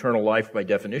forever. Eternal life, by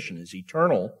definition, is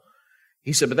eternal.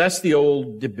 He said, but that's the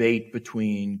old debate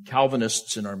between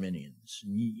Calvinists and Arminians.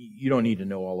 You don't need to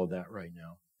know all of that right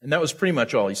now. And that was pretty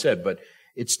much all he said, but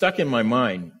it stuck in my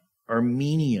mind.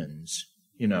 Armenians,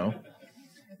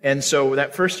 And so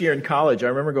that first year in college, I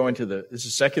remember going to this is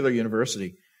a secular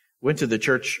university, went to the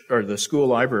church or the school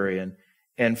library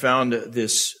and found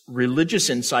this religious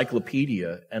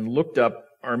encyclopedia and looked up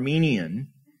Armenian,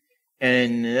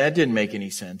 and that didn't make any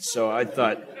sense. So I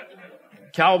thought,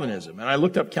 Calvinism. And I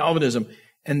looked up Calvinism,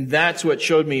 and that's what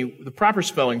showed me the proper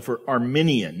spelling for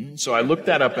Arminian. So I looked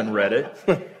that up and read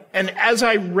it. And as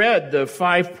I read the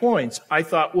 5 points, I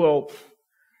thought, well,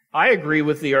 I agree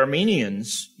with the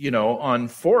Armenians, on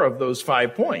 4 of those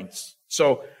 5 points.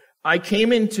 So I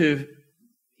came into,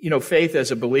 faith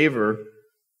as a believer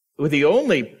with the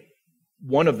only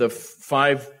one of the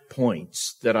 5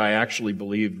 points that I actually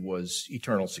believed was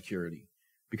eternal security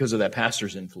because of that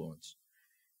pastor's influence.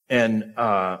 And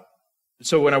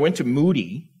so when I went to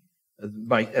Moody,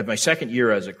 at my second year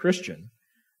as a Christian,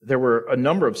 there were a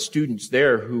number of students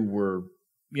there who were,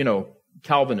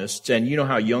 Calvinists, and you know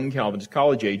how young Calvinists,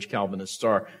 college-age Calvinists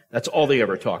are. That's all they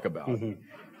ever talk about. Mm-hmm.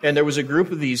 And there was a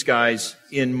group of these guys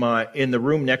in the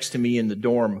room next to me in the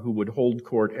dorm who would hold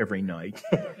court every night.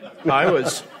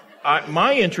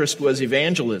 My interest was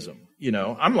evangelism.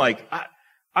 I'm like,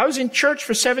 I was in church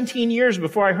for 17 years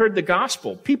before I heard the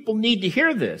gospel. People need to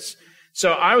hear this.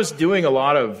 So I was doing a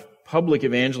lot of public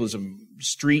evangelism,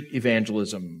 street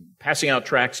evangelism, passing out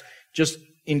tracts, just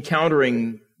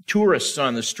encountering tourists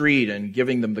on the street and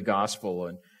giving them the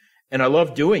gospel. And I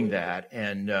loved doing that.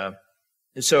 And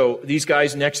so these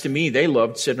guys next to me, they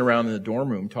loved sitting around in the dorm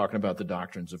room talking about the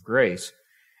doctrines of grace.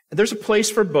 And there's a place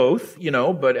for both,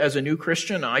 but as a new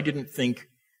Christian, I didn't think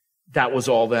that was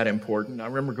all that important. I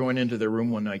remember going into their room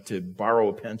one night to borrow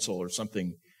a pencil or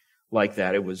something like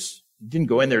that. Didn't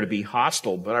go in there to be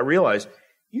hostile, but I realized,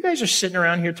 you guys are sitting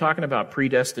around here talking about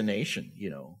predestination,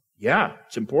 Yeah,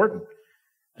 it's important.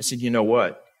 I said, you know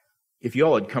what? If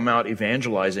y'all had come out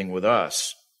evangelizing with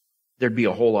us, there'd be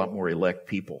a whole lot more elect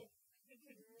people.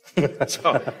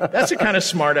 So that's the kind of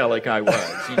smart aleck I was,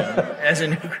 as a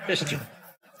new Christian.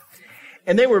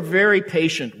 And they were very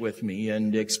patient with me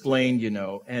and explained,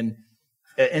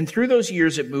 and through those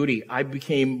years at Moody, I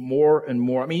became more and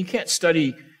more, you can't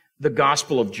study the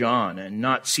Gospel of John and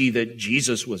not see that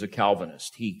Jesus was a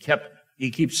Calvinist. He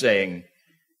keeps saying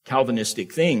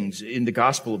Calvinistic things in the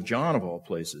Gospel of John, of all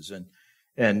places.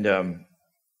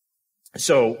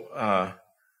 So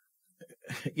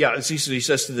he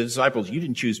says to the disciples, you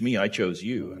didn't choose me, I chose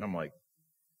you. And I'm like,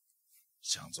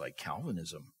 sounds like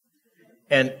Calvinism.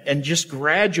 And just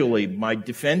gradually my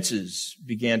defenses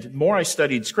began the more I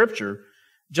studied Scripture,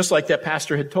 just like that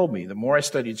pastor had told me, the more I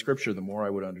studied Scripture, the more I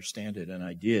would understand it, and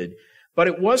I did. But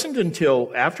it wasn't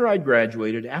until after I'd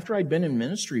graduated, after I'd been in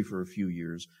ministry for a few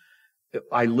years,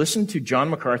 I listened to John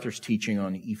MacArthur's teaching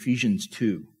on Ephesians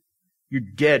 2. You're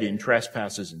dead in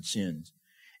trespasses and sins.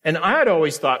 And I had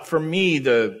always thought, for me,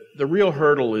 the real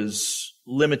hurdle is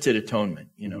limited atonement.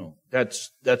 That's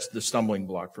the stumbling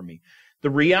block for me. The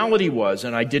reality was,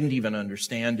 and I didn't even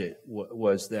understand it,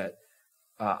 was that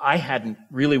I hadn't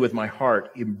really with my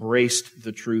heart embraced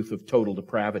the truth of total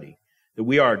depravity, that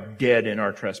we are dead in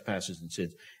our trespasses and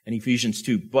sins. And Ephesians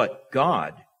 2, but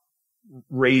God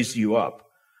raised you up.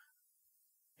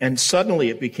 And suddenly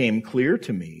it became clear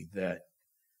to me that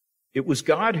it was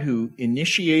God who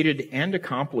initiated and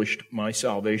accomplished my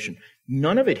salvation.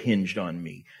 None of it hinged on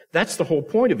me. That's the whole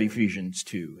point of Ephesians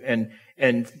 2.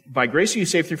 And by grace are you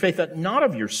saved through faith, that not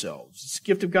of yourselves. It's a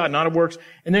gift of God, not of works.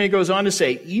 And then he goes on to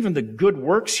say, even the good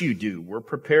works you do were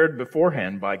prepared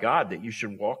beforehand by God that you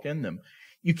should walk in them.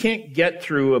 You can't get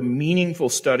through a meaningful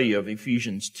study of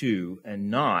Ephesians 2 and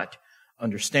not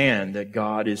understand that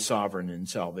God is sovereign in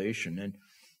salvation. And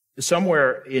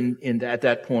somewhere at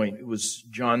that point, it was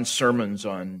John's sermons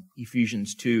on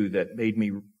Ephesians 2 that made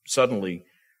me suddenly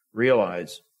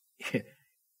realize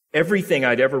everything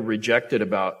I'd ever rejected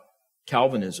about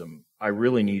Calvinism, I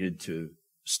really needed to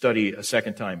study a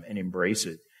second time and embrace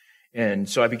it. And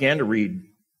so I began to read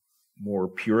more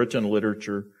Puritan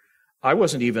literature. I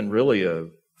wasn't even really a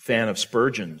fan of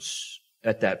Spurgeon's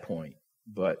at that point,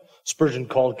 but Spurgeon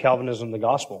called Calvinism the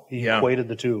gospel. He equated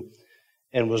the two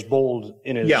and was bold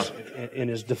in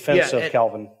his defense of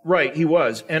Calvin. Right, he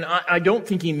was. And I don't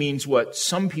think he means what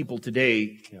some people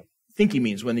today think he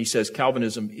means when he says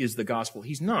Calvinism is the gospel.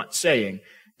 He's not saying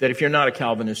that if you're not a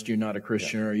Calvinist, you're not a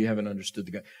Christian or you haven't understood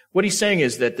the gospel. What he's saying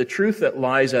is that the truth that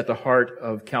lies at the heart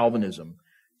of Calvinism,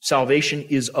 salvation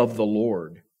is of the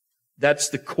Lord. That's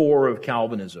the core of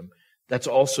Calvinism. That's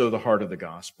also the heart of the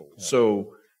gospel. Yeah.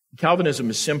 So Calvinism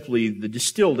is simply the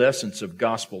distilled essence of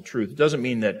gospel truth. It doesn't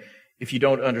mean that if you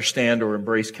don't understand or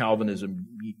embrace Calvinism,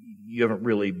 you haven't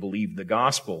really believed the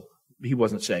gospel. He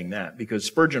wasn't saying that because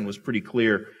Spurgeon was pretty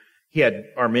clear. He had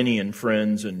Arminian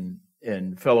friends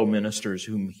and fellow ministers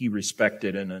whom he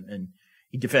respected, and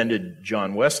he defended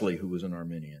John Wesley, who was an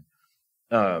Arminian.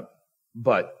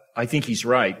 But I think he's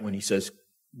right when he says,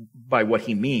 by what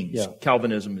he means,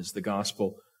 Calvinism is the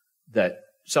gospel, that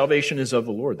salvation is of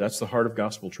the Lord. That's the heart of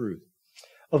gospel truth.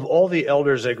 Of all the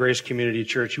elders at Grace Community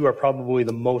Church, you are probably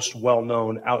the most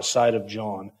well-known outside of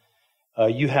John.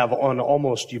 You have an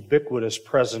almost ubiquitous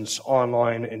presence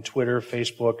online in Twitter,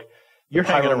 Facebook. You're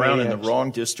hanging around in the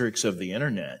wrong districts of the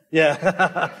internet. Yeah.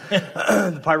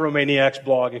 The Pyromaniacs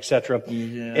blog, etc.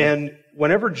 Yeah. And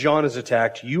whenever John is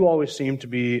attacked, you always seem to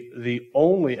be the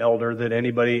only elder that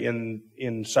anybody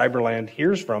in Cyberland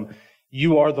hears from.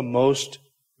 You are the most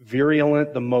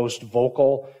virulent, the most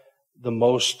vocal, the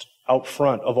most out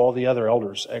front of all the other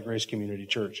elders at Grace Community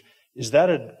Church. Is that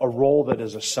a role that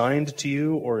is assigned to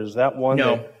you, or is that one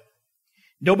that...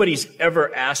 Nobody's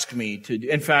ever asked me to...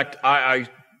 In fact, I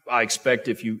expect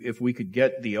if we could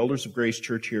get the elders of Grace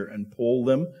Church here and poll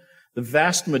them, the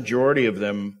vast majority of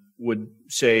them would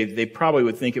say they probably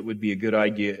would think it would be a good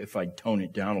idea if I'd tone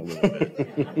it down a little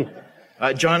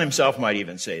bit. John himself might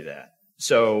even say that.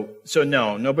 So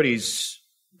no, nobody's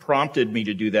prompted me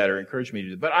to do that or encouraged me to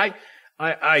do that. But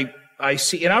I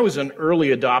see, and I was an early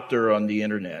adopter on the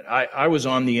internet. I was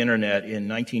on the internet in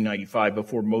 1995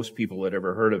 before most people had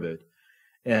ever heard of it.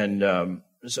 And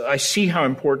so I see how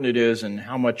important it is and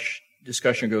how much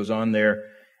discussion goes on there.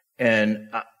 And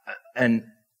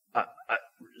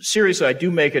seriously, I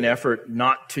do make an effort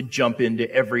not to jump into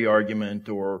every argument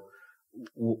or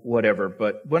whatever.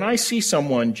 But when I see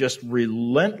someone just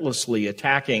relentlessly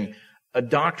attacking a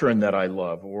doctrine that I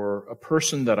love or a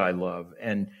person that I love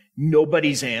and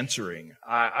nobody's answering,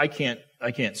 I can't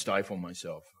stifle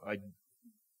myself.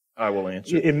 I will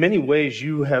answer. In many ways,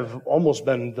 you have almost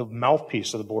been the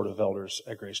mouthpiece of the Board of Elders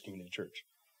at Grace Community Church.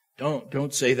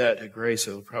 Don't say that at Grace.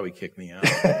 It'll probably kick me out.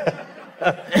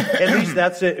 At least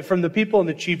that's it. From the people in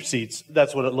the cheap seats,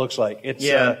 that's what it looks like. It's,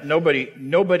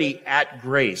 nobody at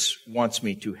Grace wants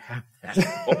me to have that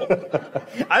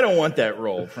role. I don't want that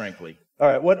role, frankly. All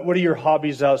right. What are your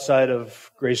hobbies outside of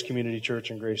Grace Community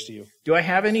Church and Grace to you? Do I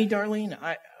have any, Darlene?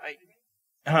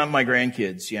 My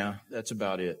grandkids, that's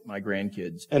about it. My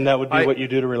grandkids. And that would be what you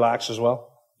do to relax as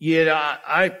well?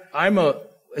 Yeah,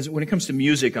 when it comes to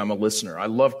music, I'm a listener. I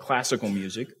love classical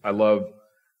music. I love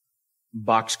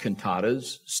Bach's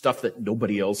cantatas, stuff that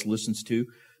nobody else listens to.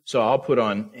 So I'll put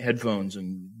on headphones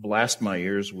and blast my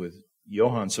ears with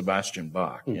Johann Sebastian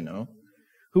Bach,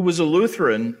 who was a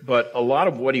Lutheran, but a lot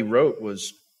of what he wrote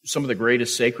was some of the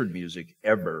greatest sacred music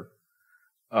ever.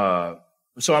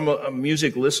 So I'm a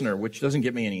music listener, which doesn't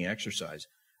get me any exercise.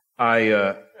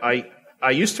 I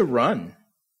used to run.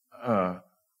 I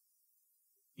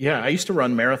used to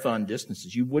run marathon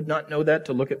distances. You would not know that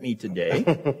to look at me today.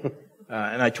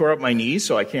 And I tore up my knees,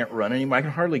 so I can't run anymore. I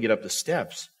can hardly get up the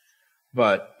steps.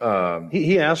 But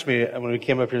he asked me when we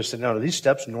came up here to sit down, are these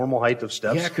steps normal height of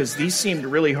steps? yeah, because these seemed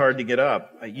really hard to get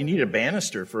up. You need a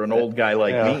banister for an old guy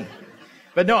like me.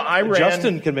 But no, I ran.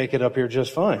 Justin can make it up here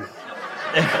just fine.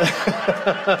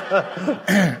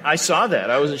 I saw that.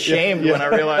 I was ashamed when I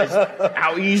realized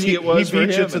how easy it was for him.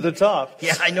 He beat you to the top.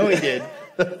 Yeah, I know he did.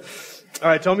 All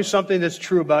right, tell me something that's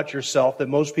true about yourself that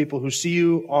most people who see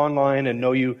you online and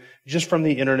know you just from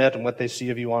the internet and what they see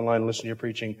of you online, listen to your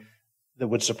preaching, that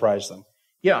would surprise them.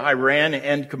 Yeah, I ran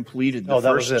and completed the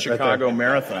first Chicago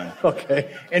marathon.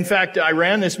 Okay. In fact, I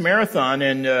ran this marathon,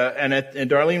 and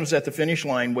Darlene was at the finish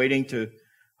line waiting to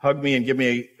hug me and give me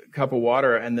a cup of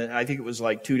water, and then I think it was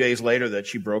like 2 days later that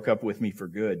she broke up with me for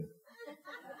good.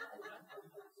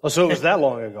 Oh, so it was that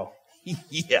long ago?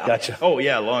 Yeah. Gotcha. Oh,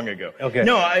 yeah, long ago. Okay.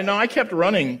 No, I kept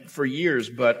running for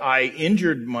years, but I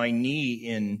injured my knee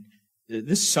in,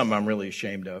 this is something I'm really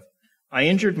ashamed of. I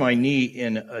injured my knee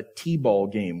in a t-ball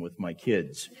game with my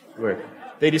kids, where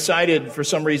they decided for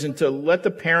some reason to let the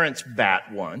parents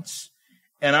bat once,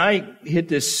 and I hit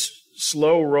this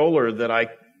slow roller that I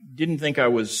didn't think I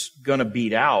was going to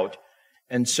beat out,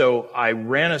 and so I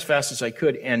ran as fast as I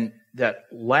could, and that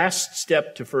last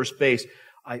step to first base,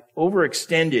 I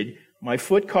overextended, my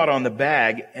foot caught on the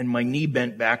bag, and my knee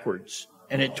bent backwards,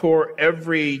 and it tore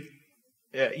every,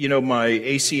 my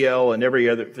ACL and every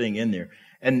other thing in there.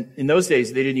 And in those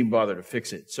days, they didn't even bother to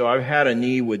fix it. So I've had a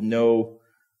knee with no,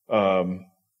 what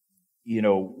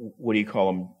do you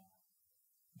call them,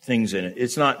 things in it.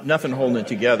 It's nothing holding it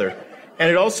together. And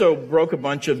it also broke a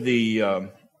bunch of the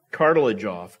cartilage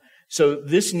off. So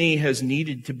this knee has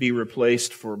needed to be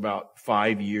replaced for about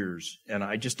 5 years, and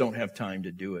I just don't have time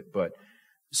to do it. But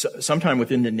sometime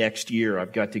within the next year,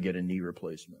 I've got to get a knee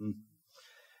replacement.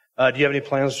 Do you have any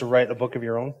plans to write a book of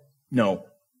your own? No.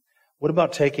 What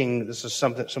about taking, this is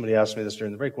something, somebody asked me this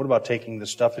during the break, what about taking the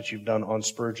stuff that you've done on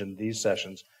Spurgeon, these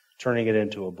sessions, turning it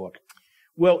into a book?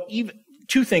 Well,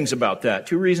 two things about that,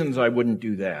 two reasons I wouldn't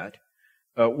do that.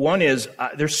 One is,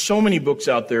 there's so many books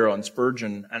out there on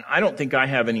Spurgeon, and I don't think I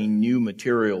have any new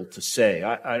material to say.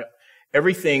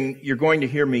 Everything you're going to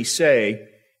hear me say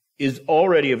is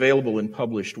already available in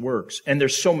published works, and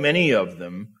there's so many of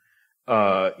them.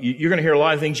 You're going to hear a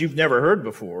lot of things you've never heard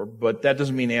before, but that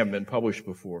doesn't mean they haven't been published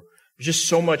before. There's just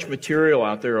so much material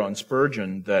out there on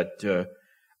Spurgeon that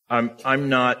I'm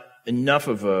not enough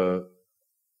of a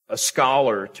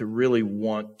scholar to really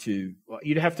want to.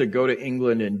 You'd have to go to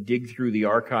England and dig through the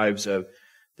archives of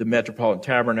the Metropolitan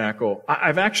Tabernacle.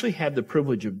 I've actually had the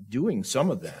privilege of doing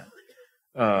some of that.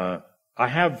 I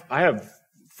have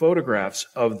photographs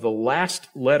of the last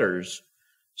letters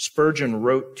Spurgeon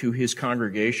wrote to his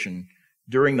congregation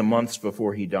during the months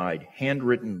before he died,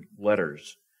 handwritten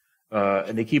letters.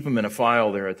 And they keep them in a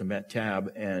file there at the Met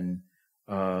Tab, and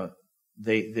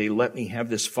they let me have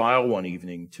this file one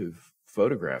evening to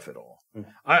photograph it all.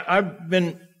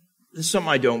 This is something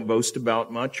I don't boast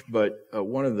about much, but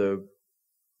one of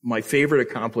my favorite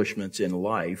accomplishments in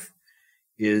life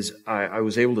is I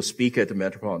was able to speak at the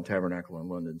Metropolitan Tabernacle in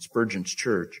London, Spurgeon's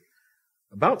church,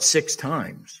 about 6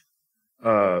 times.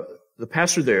 The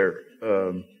pastor there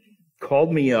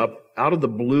called me up out of the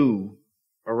blue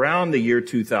around the year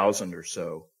 2000 or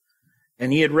so,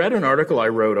 and he had read an article I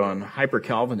wrote on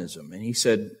hyper-Calvinism, and he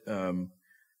said,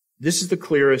 this is the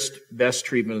clearest, best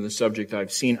treatment of the subject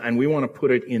I've seen, and we want to put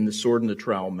it in the Sword and the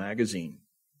Trowel magazine.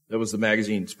 That was the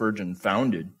magazine Spurgeon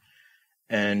founded.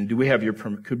 And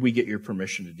could we get your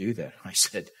permission to do that? I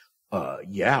said,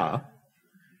 yeah.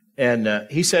 And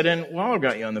he said, and while I've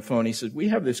got you on the phone, he said, we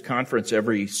have this conference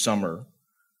every summer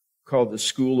called the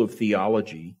School of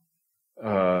Theology.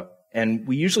 And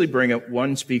we usually bring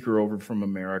one speaker over from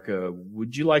America.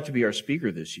 Would you like to be our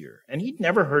speaker this year? And he'd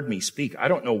never heard me speak. I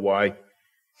don't know why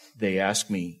they asked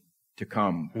me to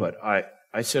come, but I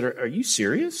said, are you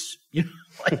serious? You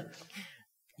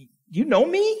know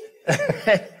me?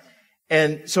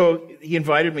 And so he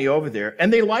invited me over there,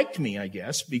 and they liked me, I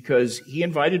guess, because he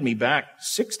invited me back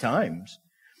 6 times.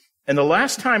 And the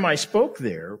last time I spoke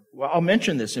there, well, I'll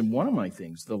mention this in one of my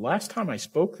things. The last time I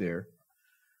spoke there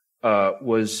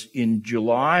was in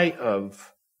July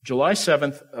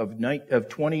 7th of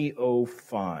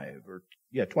 2005,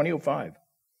 2005,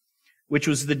 which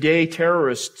was the day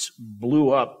terrorists blew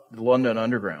up the London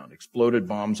Underground, exploded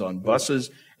bombs on buses,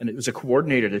 and it was a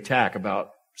coordinated attack,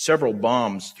 about several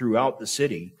bombs throughout the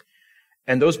city.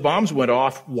 And those bombs went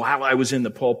off while I was in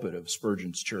the pulpit of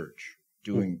Spurgeon's church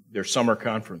doing their summer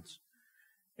conference.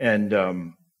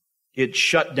 And it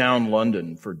shut down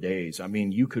London for days. I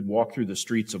mean, you could walk through the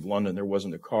streets of London. There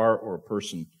wasn't a car or a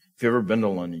person. If you've ever been to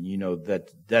London, you know that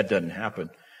doesn't happen.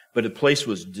 but the place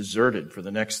was deserted for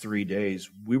the next 3 days.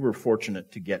 We were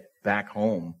fortunate to get back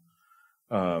home.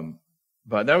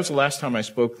 But that was the last time I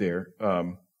spoke there.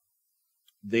 I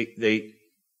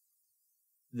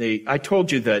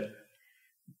told you that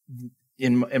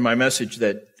in my message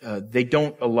that they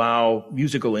don't allow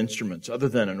musical instruments other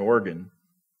than an organ.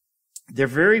 They're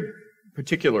very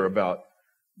particular about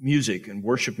music and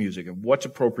worship music and what's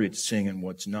appropriate to sing and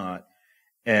what's not.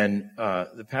 And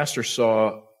the pastor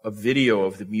saw a video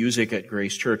of the music at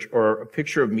Grace Church, or a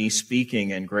picture of me speaking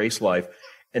in Grace Life,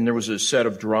 and there was a set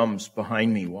of drums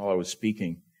behind me while I was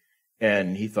speaking.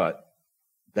 And he thought,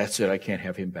 that's it, I can't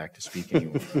have him back to speak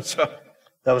anymore. So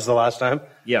that was the last time?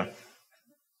 Yeah.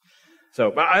 So,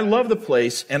 but I love the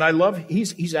place, and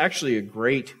he's actually a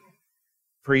great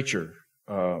preacher.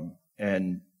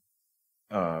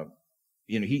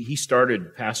 He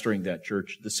started pastoring that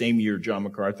church the same year John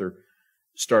MacArthur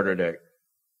started at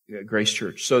Grace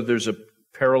Church. So there's a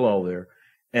parallel there.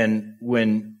 And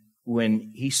when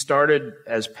he started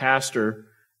as pastor,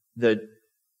 the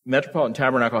Metropolitan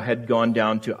Tabernacle had gone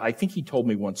down to, I think he told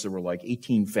me once there were like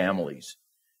 18 families.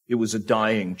 It was a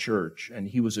dying church, and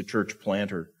he was a church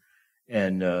planter.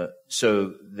 And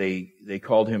so they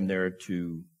called him there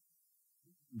to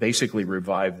basically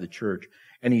revive the church.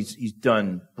 And he's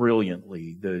done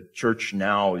brilliantly. The church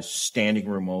now is standing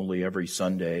room only every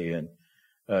Sunday, and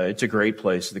it's a great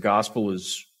place. The gospel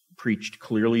is preached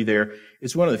clearly there.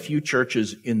 It's one of the few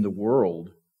churches in the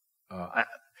world.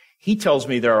 He tells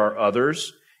me there are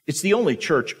others. It's the only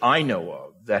church I know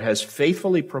of that has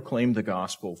faithfully proclaimed the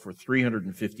gospel for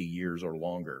 350 years or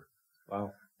longer.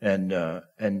 Wow. And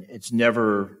it's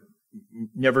never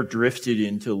drifted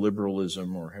into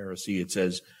liberalism or heresy. It's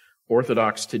as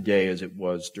orthodox today as it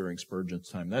was during Spurgeon's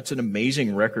time. That's an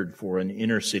amazing record for an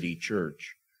inner city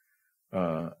church.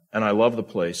 And I love the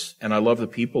place, and I love the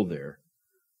people there.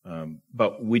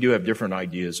 But we do have different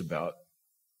ideas about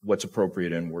what's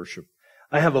appropriate in worship.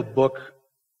 I have a book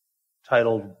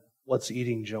titled What's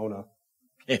Eating Jonah?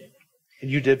 And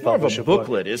you did publish a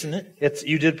booklet, isn't it?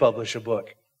 You did publish a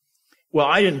book. Well,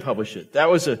 I didn't publish it. That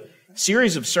was a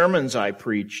series of sermons I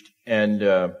preached, and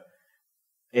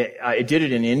I did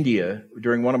it in India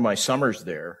during one of my summers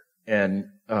there. And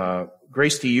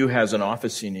Grace to You has an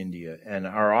office in India, and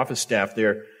our office staff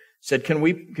there said, "Can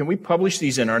we publish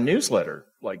these in our newsletter,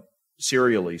 like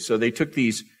serially?" So they took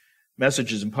these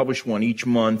messages and published one each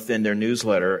month in their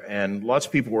newsletter, and lots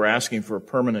of people were asking for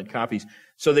permanent copies.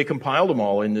 So they compiled them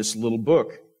all in this little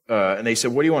book, and they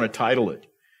said, "What do you want to title it?"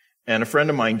 And a friend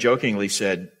of mine jokingly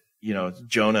said,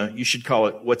 Jonah, you should call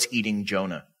it What's Eating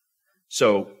Jonah.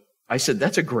 So I said,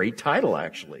 that's a great title,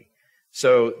 actually.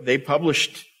 So they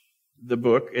published the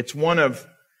book. It's one of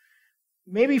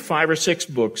maybe 5 or 6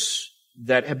 books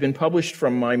that have been published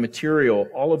from my material,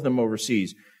 all of them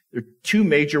overseas. There are 2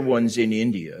 major ones in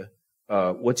India,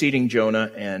 What's Eating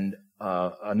Jonah, and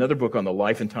another book on the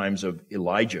life and times of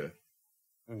Elijah.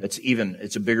 It's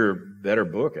a bigger, better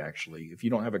book, actually. If you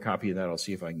don't have a copy of that, I'll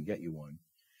see if I can get you one.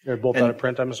 They're both out of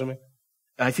print, I'm assuming?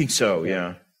 I think so,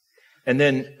 yeah. And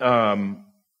then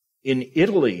in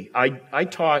Italy, I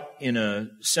taught in a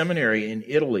seminary in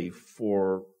Italy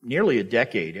for nearly a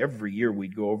decade. Every year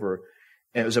we'd go over,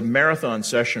 and it was a marathon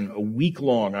session, a week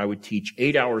long. I would teach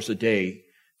 8 hours a day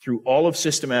through all of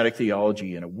systematic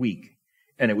theology in a week,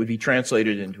 and it would be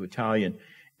translated into Italian.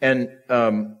 And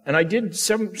I did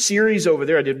some series over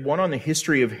there. I did one on the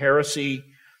history of heresy,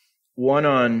 one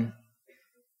on,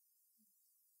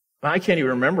 I can't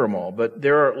even remember them all, but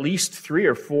there are at least 3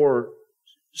 or 4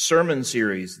 sermon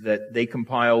series that they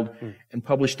compiled and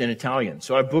published in Italian.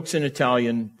 So I have books in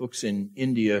Italian, books in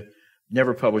India,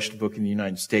 never published a book in the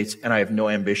United States, and I have no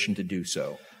ambition to do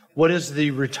so. What is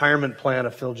the retirement plan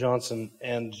of Phil Johnson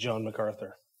and John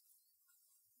MacArthur?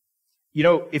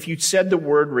 If you said the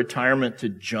word retirement to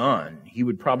John, he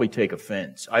would probably take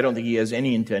offense. I don't think he has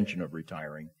any intention of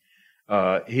retiring.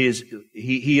 He is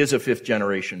a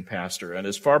 5th-generation pastor, and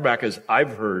as far back as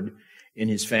I've heard in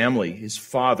his family, his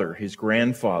father, his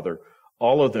grandfather,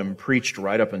 all of them preached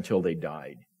right up until they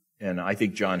died. And I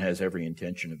think John has every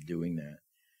intention of doing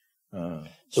that.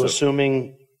 So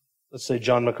assuming, let's say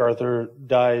John MacArthur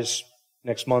dies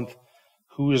next month,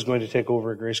 who is going to take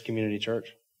over Grace Community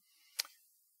Church?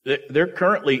 There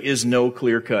currently is no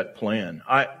clear-cut plan.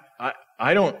 I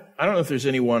don't know if there's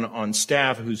anyone on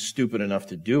staff who's stupid enough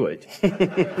to do it.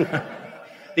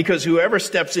 Because whoever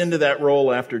steps into that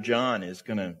role after John is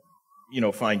going to,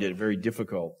 find it very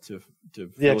difficult to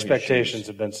the expectations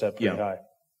have been set pretty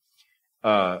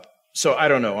high. So I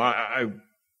don't know.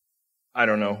 I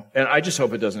don't know. And I just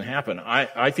hope it doesn't happen.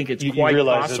 I think it's quite possible. You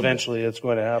realize possible. Eventually it's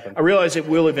going to happen. I realize it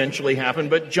will eventually happen.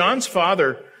 But John's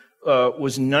father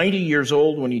was 90 years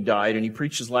old when he died, and he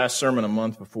preached his last sermon a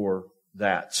month before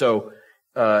that. So,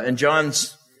 and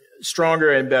John's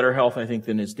stronger and better health, I think,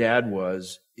 than his dad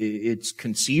was. It's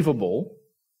conceivable.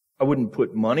 I wouldn't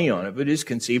put money on it, but it is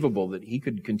conceivable that he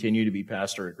could continue to be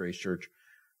pastor at Grace Church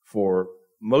for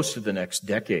most of the next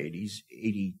decade. He's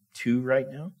 82 right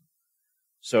now.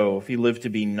 So if he lived to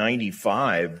be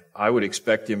 95, I would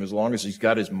expect him, as long as he's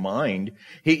got his mind.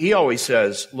 He always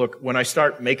says, look, when I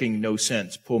start making no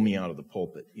sense, pull me out of the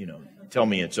pulpit, tell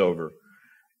me it's over.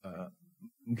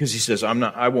 Because he says,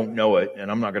 I won't know it,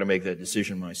 and I'm not going to make that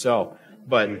decision myself.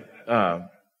 But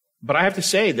I have to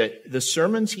say that the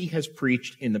sermons he has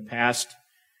preached in the past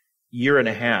year and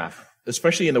a half,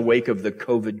 especially in the wake of the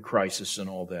COVID crisis and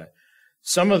all that,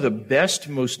 some of the best,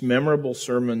 most memorable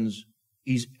sermons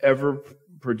he's ever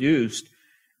produced.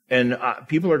 And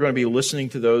people are going to be listening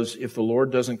to those if the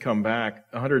Lord doesn't come back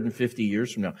 150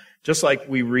 years from now. Just like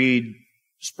we read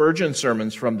Spurgeon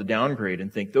sermons from the downgrade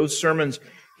and think those sermons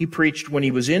he preached when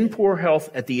he was in poor health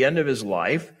at the end of his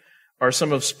life are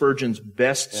some of Spurgeon's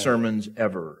best sermons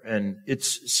ever. And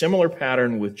it's similar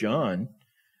pattern with John.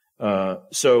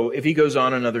 So if he goes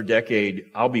on another decade,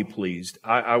 I'll be pleased.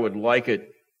 I would like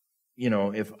it,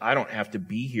 if I don't have to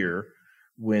be here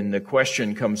when the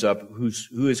question comes up, who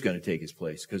is going to take his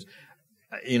place? Because,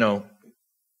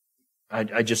 I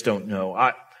just don't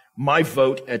know. My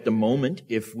vote at the moment,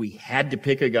 if we had to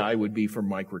pick a guy, would be for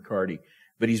Mike Riccardi.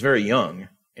 But he's very young,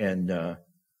 and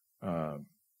How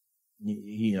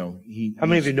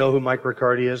many of you know who Mike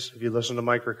Riccardi is? Have you listened to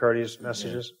Mike Riccardi's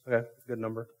messages? Yeah. Okay, good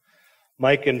number.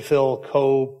 Mike and Phil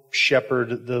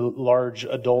co-shepherd the large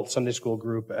adult Sunday school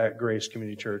group at Grace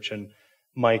Community Church, and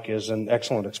Mike is an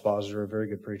excellent expositor, a very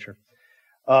good preacher.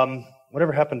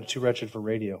 Whatever happened to Too Wretched for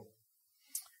Radio?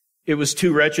 It was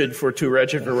Too Wretched for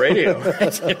Radio.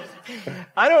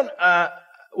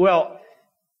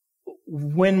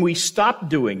 When we stopped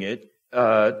doing it,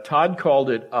 Todd called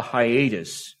it a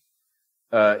hiatus.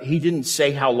 He didn't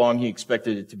say how long he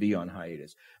expected it to be on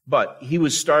hiatus, but he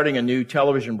was starting a new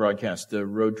television broadcast, the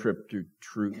Road Trip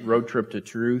to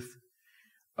Truth,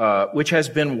 which has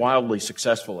been wildly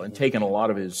successful and taken a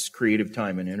lot of his creative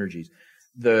time and energies.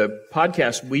 The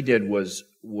podcast we did was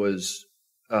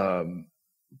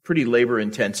pretty labor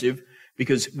intensive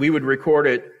because we would record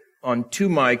it on two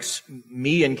mics,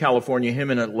 me in California, him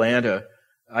in Atlanta.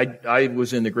 I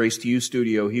was in the Grace to You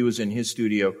studio, he was in his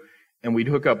studio, and we'd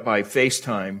hook up by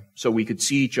FaceTime so we could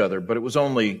see each other, but it was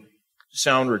only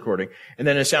sound recording. And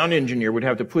then a sound engineer would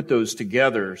have to put those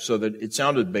together so that it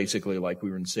sounded basically like we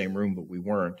were in the same room, but we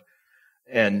weren't.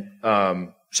 And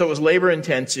so it was labor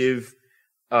intensive.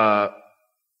 There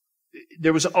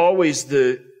was always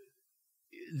the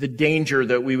danger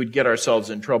that we would get ourselves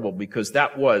in trouble because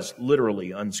that was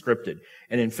literally unscripted.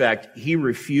 And in fact, he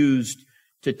refused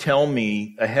to tell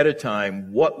me ahead of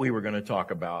time what we were going to talk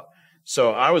about.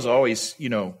 So I was always,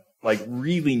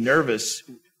 really nervous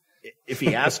if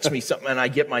he asks me something and I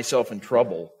get myself in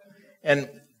trouble. And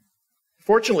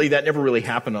fortunately, that never really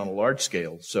happened on a large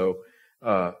scale. So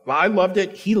I loved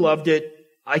it. He loved it.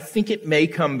 I think it may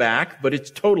come back, but it's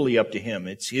totally up to him.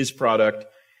 It's his product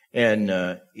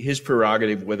and his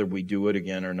prerogative whether we do it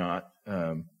again or not.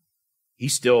 We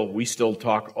still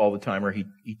talk all the time, or he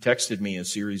texted me a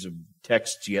series of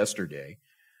texts yesterday.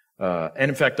 And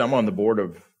in fact, I'm on the board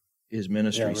of his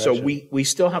ministry. Yeah, so we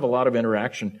still have a lot of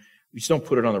interaction. We just don't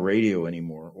put it on the radio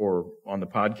anymore or on the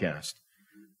podcast,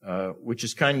 which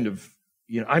is kind of,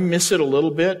 I miss it a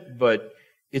little bit, but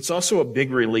it's also a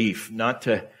big relief not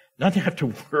to have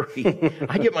to worry.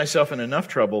 I get myself in enough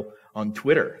trouble on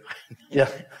Twitter. Yeah.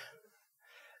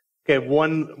 Okay,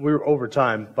 we're over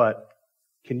time, but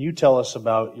can you tell us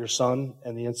about your son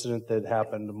and the incident that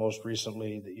happened most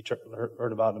recently that you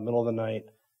heard about in the middle of the night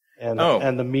and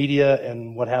the media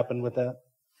and what happened with that?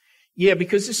 Yeah,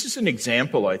 because this is an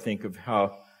example, I think, of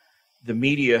how the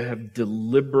media have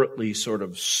deliberately sort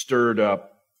of stirred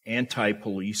up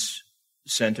anti-police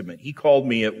sentiment. He called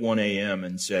me at 1 a.m.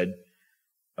 and said,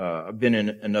 I've been in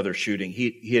another shooting.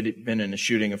 He had been in a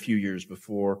shooting a few years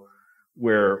before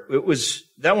where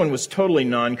that one was totally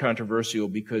non-controversial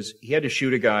because he had to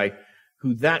shoot a guy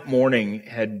who that morning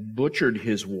had butchered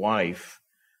his wife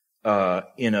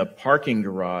in a parking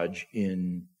garage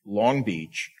in Long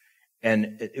Beach.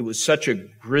 And it was such a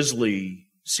grisly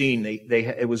scene.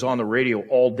 It was on the radio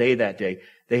all day that day.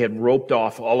 They had roped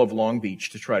off all of Long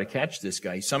Beach to try to catch this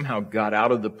guy. He somehow got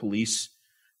out of the police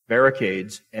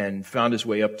barricades and found his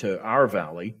way up to our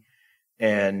valley.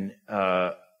 And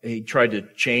he tried to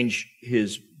change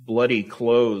his bloody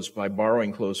clothes by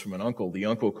borrowing clothes from an uncle. The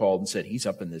uncle called and said, he's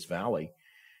up in this valley.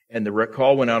 And the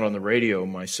call went out on the radio.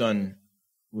 My son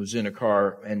was in a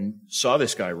car and saw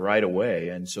this guy right away,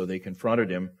 and so they confronted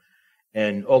him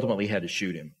and ultimately had to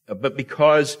shoot him. But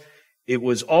because it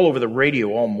was all over the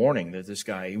radio all morning that this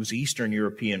guy, he was an Eastern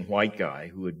European white guy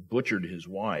who had butchered his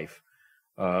wife,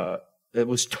 it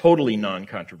was totally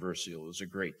non-controversial. It was a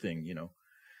great thing, you know.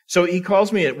 So he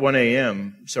calls me at 1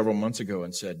 a.m. several months ago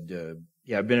and said,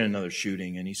 yeah, I've been in another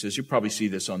shooting. And he says, you'll probably see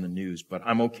this on the news, but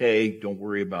I'm okay. Don't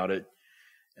worry about it.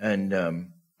 And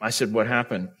I said, what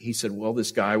happened? He said, well,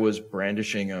 this guy was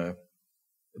brandishing a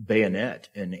bayonet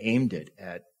and aimed it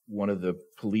at one of the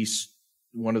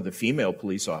female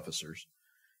police officers.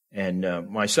 And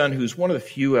my son, who's one of the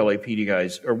few LAPD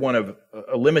guys, or one of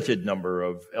a limited number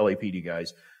of LAPD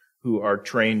guys who are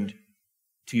trained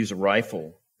to use a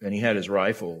rifle, and he had his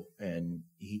rifle, and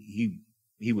he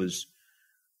was,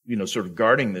 you know, sort of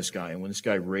guarding this guy. And when this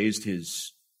guy raised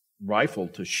his rifle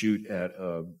to shoot at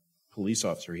a police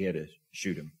officer, he had to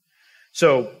shoot him.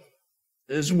 So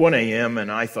it was 1 a.m.,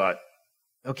 and I thought,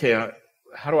 okay,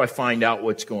 how do I find out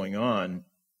what's going on?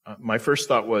 My first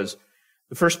thought was,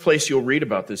 the first place you'll read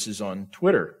about this is on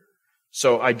Twitter.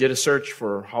 So I did a search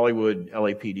for Hollywood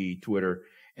LAPD Twitter,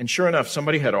 and sure enough,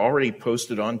 somebody had already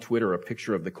posted on Twitter a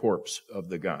picture of the corpse of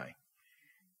the guy.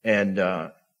 And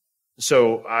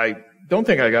so I don't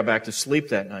think I got back to sleep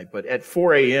that night, but at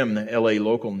 4 a.m., the LA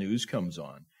local news comes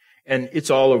on, and it's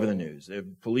all over the news. The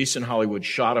police in Hollywood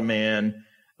shot a man.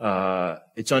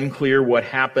 It's unclear what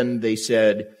happened. They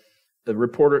said the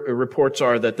reports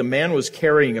are that the man was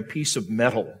carrying a piece of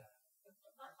metal,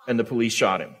 and the police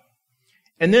shot him.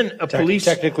 And then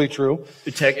Technically true.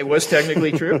 It was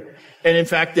technically true. And in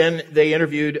fact, then they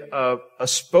interviewed a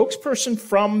spokesperson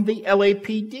from the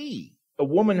LAPD, a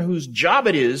woman whose job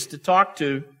it is to talk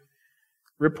to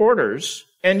reporters.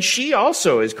 And she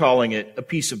also is calling it a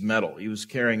piece of metal. He was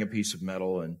carrying a piece of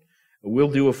metal, and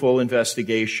we'll do a full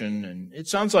investigation. And it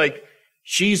sounds like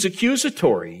she's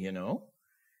accusatory, you know.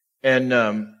 And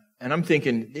I'm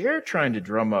thinking, they're trying to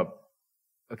drum up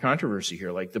a controversy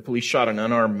here. Like the police shot an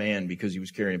unarmed man because he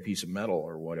was carrying a piece of metal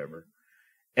or whatever.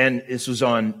 And this was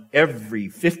on every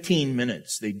 15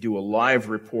 minutes. They do a live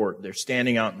report. They're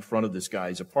standing out in front of this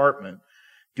guy's apartment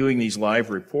doing these live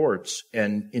reports.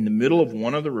 And in the middle of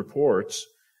one of the reports,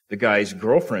 the guy's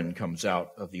girlfriend comes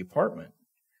out of the apartment.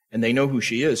 And they know who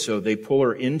she is, so they pull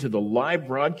her into the live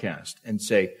broadcast and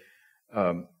say,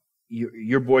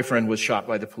 your boyfriend was shot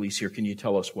by the police here. Can you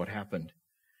tell us what happened?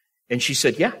 And she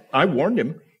said, yeah, I warned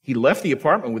him. He left the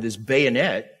apartment with his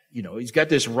bayonet. You know, he's got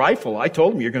this rifle. I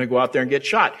told him you're going to go out there and get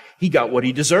shot. He got what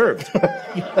he deserved.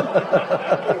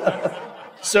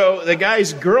 So the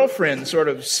guy's girlfriend sort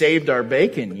of saved our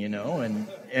bacon, you know,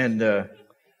 and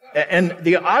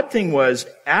the odd thing was,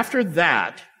 after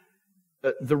that,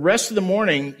 the rest of the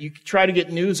morning, you try to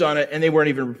get news on it, and they weren't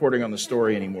even reporting on the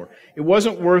story anymore. It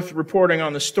wasn't worth reporting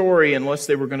on the story unless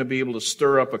they were going to be able to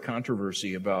stir up a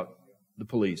controversy about the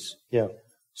police. Yeah.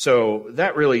 So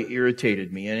that really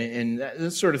irritated me, and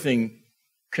that sort of thing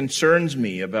concerns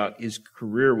me about his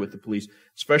career with the police,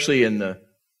 especially in the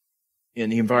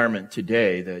environment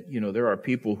today. That, you know, there are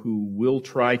people who will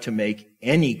try to make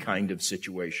any kind of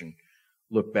situation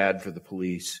look bad for the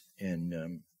police,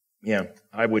 and yeah,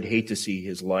 I would hate to see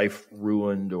his life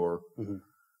ruined or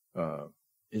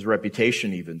his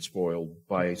reputation even spoiled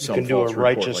by some false report. You can do a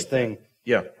righteous thing.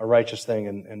 Yeah, a righteous thing,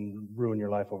 and ruin your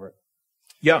life over it.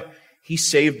 Yeah, he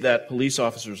saved that police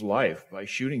officer's life by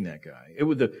shooting that guy. It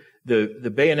was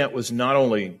the bayonet was not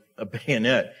only a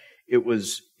bayonet; it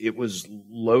was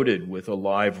loaded with a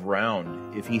live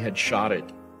round. If he had shot it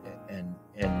and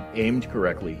aimed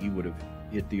correctly, he would have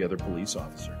hit the other police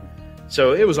officer.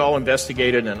 So it was all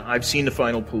investigated, and I've seen the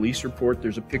final police report.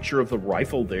 There's a picture of the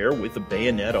rifle there with the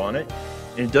bayonet on it,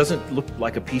 and it doesn't look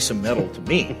like a piece of metal to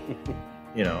me.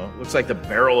 You know, it looks like the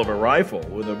barrel of a rifle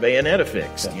with a bayonet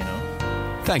affixed, you know.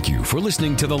 Thank you for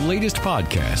listening to the latest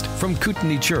podcast from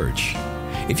Kootenai Church.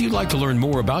 If you'd like to learn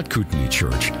more about Kootenai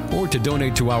Church or to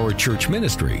donate to our church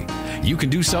ministry, you can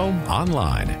do so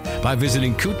online by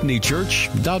visiting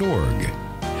kootenaichurch.org.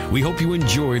 We hope you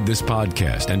enjoyed this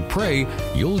podcast and pray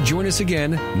you'll join us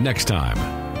again next time.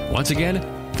 Once again,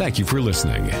 thank you for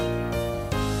listening.